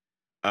do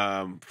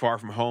Far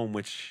From Home,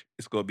 which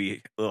is going to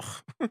be I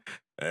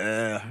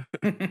got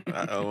to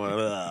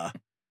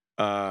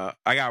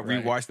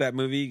rewatch that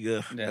movie. We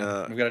got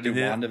to do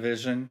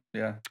WandaVision.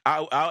 Yeah,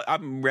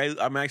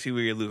 I'm actually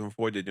really looking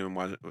forward to doing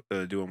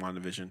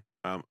WandaVision.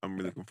 I'm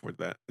really looking forward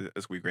to that.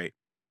 It's gonna be great.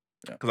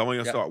 Because I'm only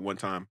going to start one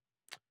time.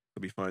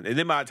 It'll be fun. And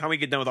then by the time we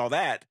get done with all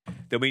that,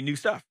 there'll be new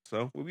stuff.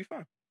 So we'll be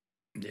fine.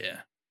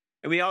 Yeah.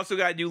 And we also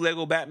got to do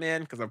Lego Batman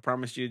because I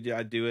promised you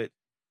I'd do it.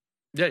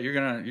 Yeah,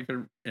 you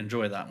could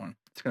enjoy that one.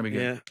 It's gonna be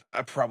good. Yeah,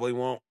 I probably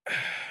won't.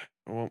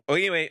 I won't. Oh,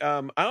 anyway,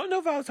 I don't know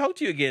if I'll talk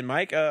to you again,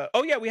 Mike.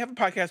 Oh yeah, we have a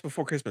podcast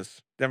before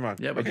Christmas. Never mind.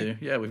 Yeah, we do.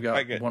 Yeah, we've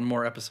got good. one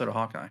more episode of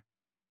Hawkeye.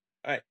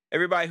 All right,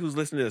 everybody who's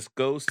listening to this,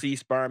 go see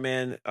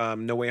Spider-Man: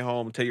 No Way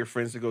Home. Tell your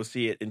friends to go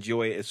see it.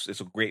 Enjoy it.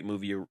 It's a great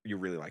movie. You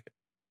really like it.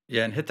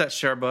 Yeah, and hit that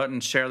share button.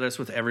 Share this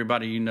with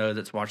everybody you know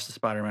that's watched the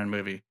Spider-Man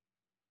movie.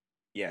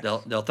 Yes.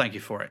 They'll thank you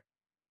for it.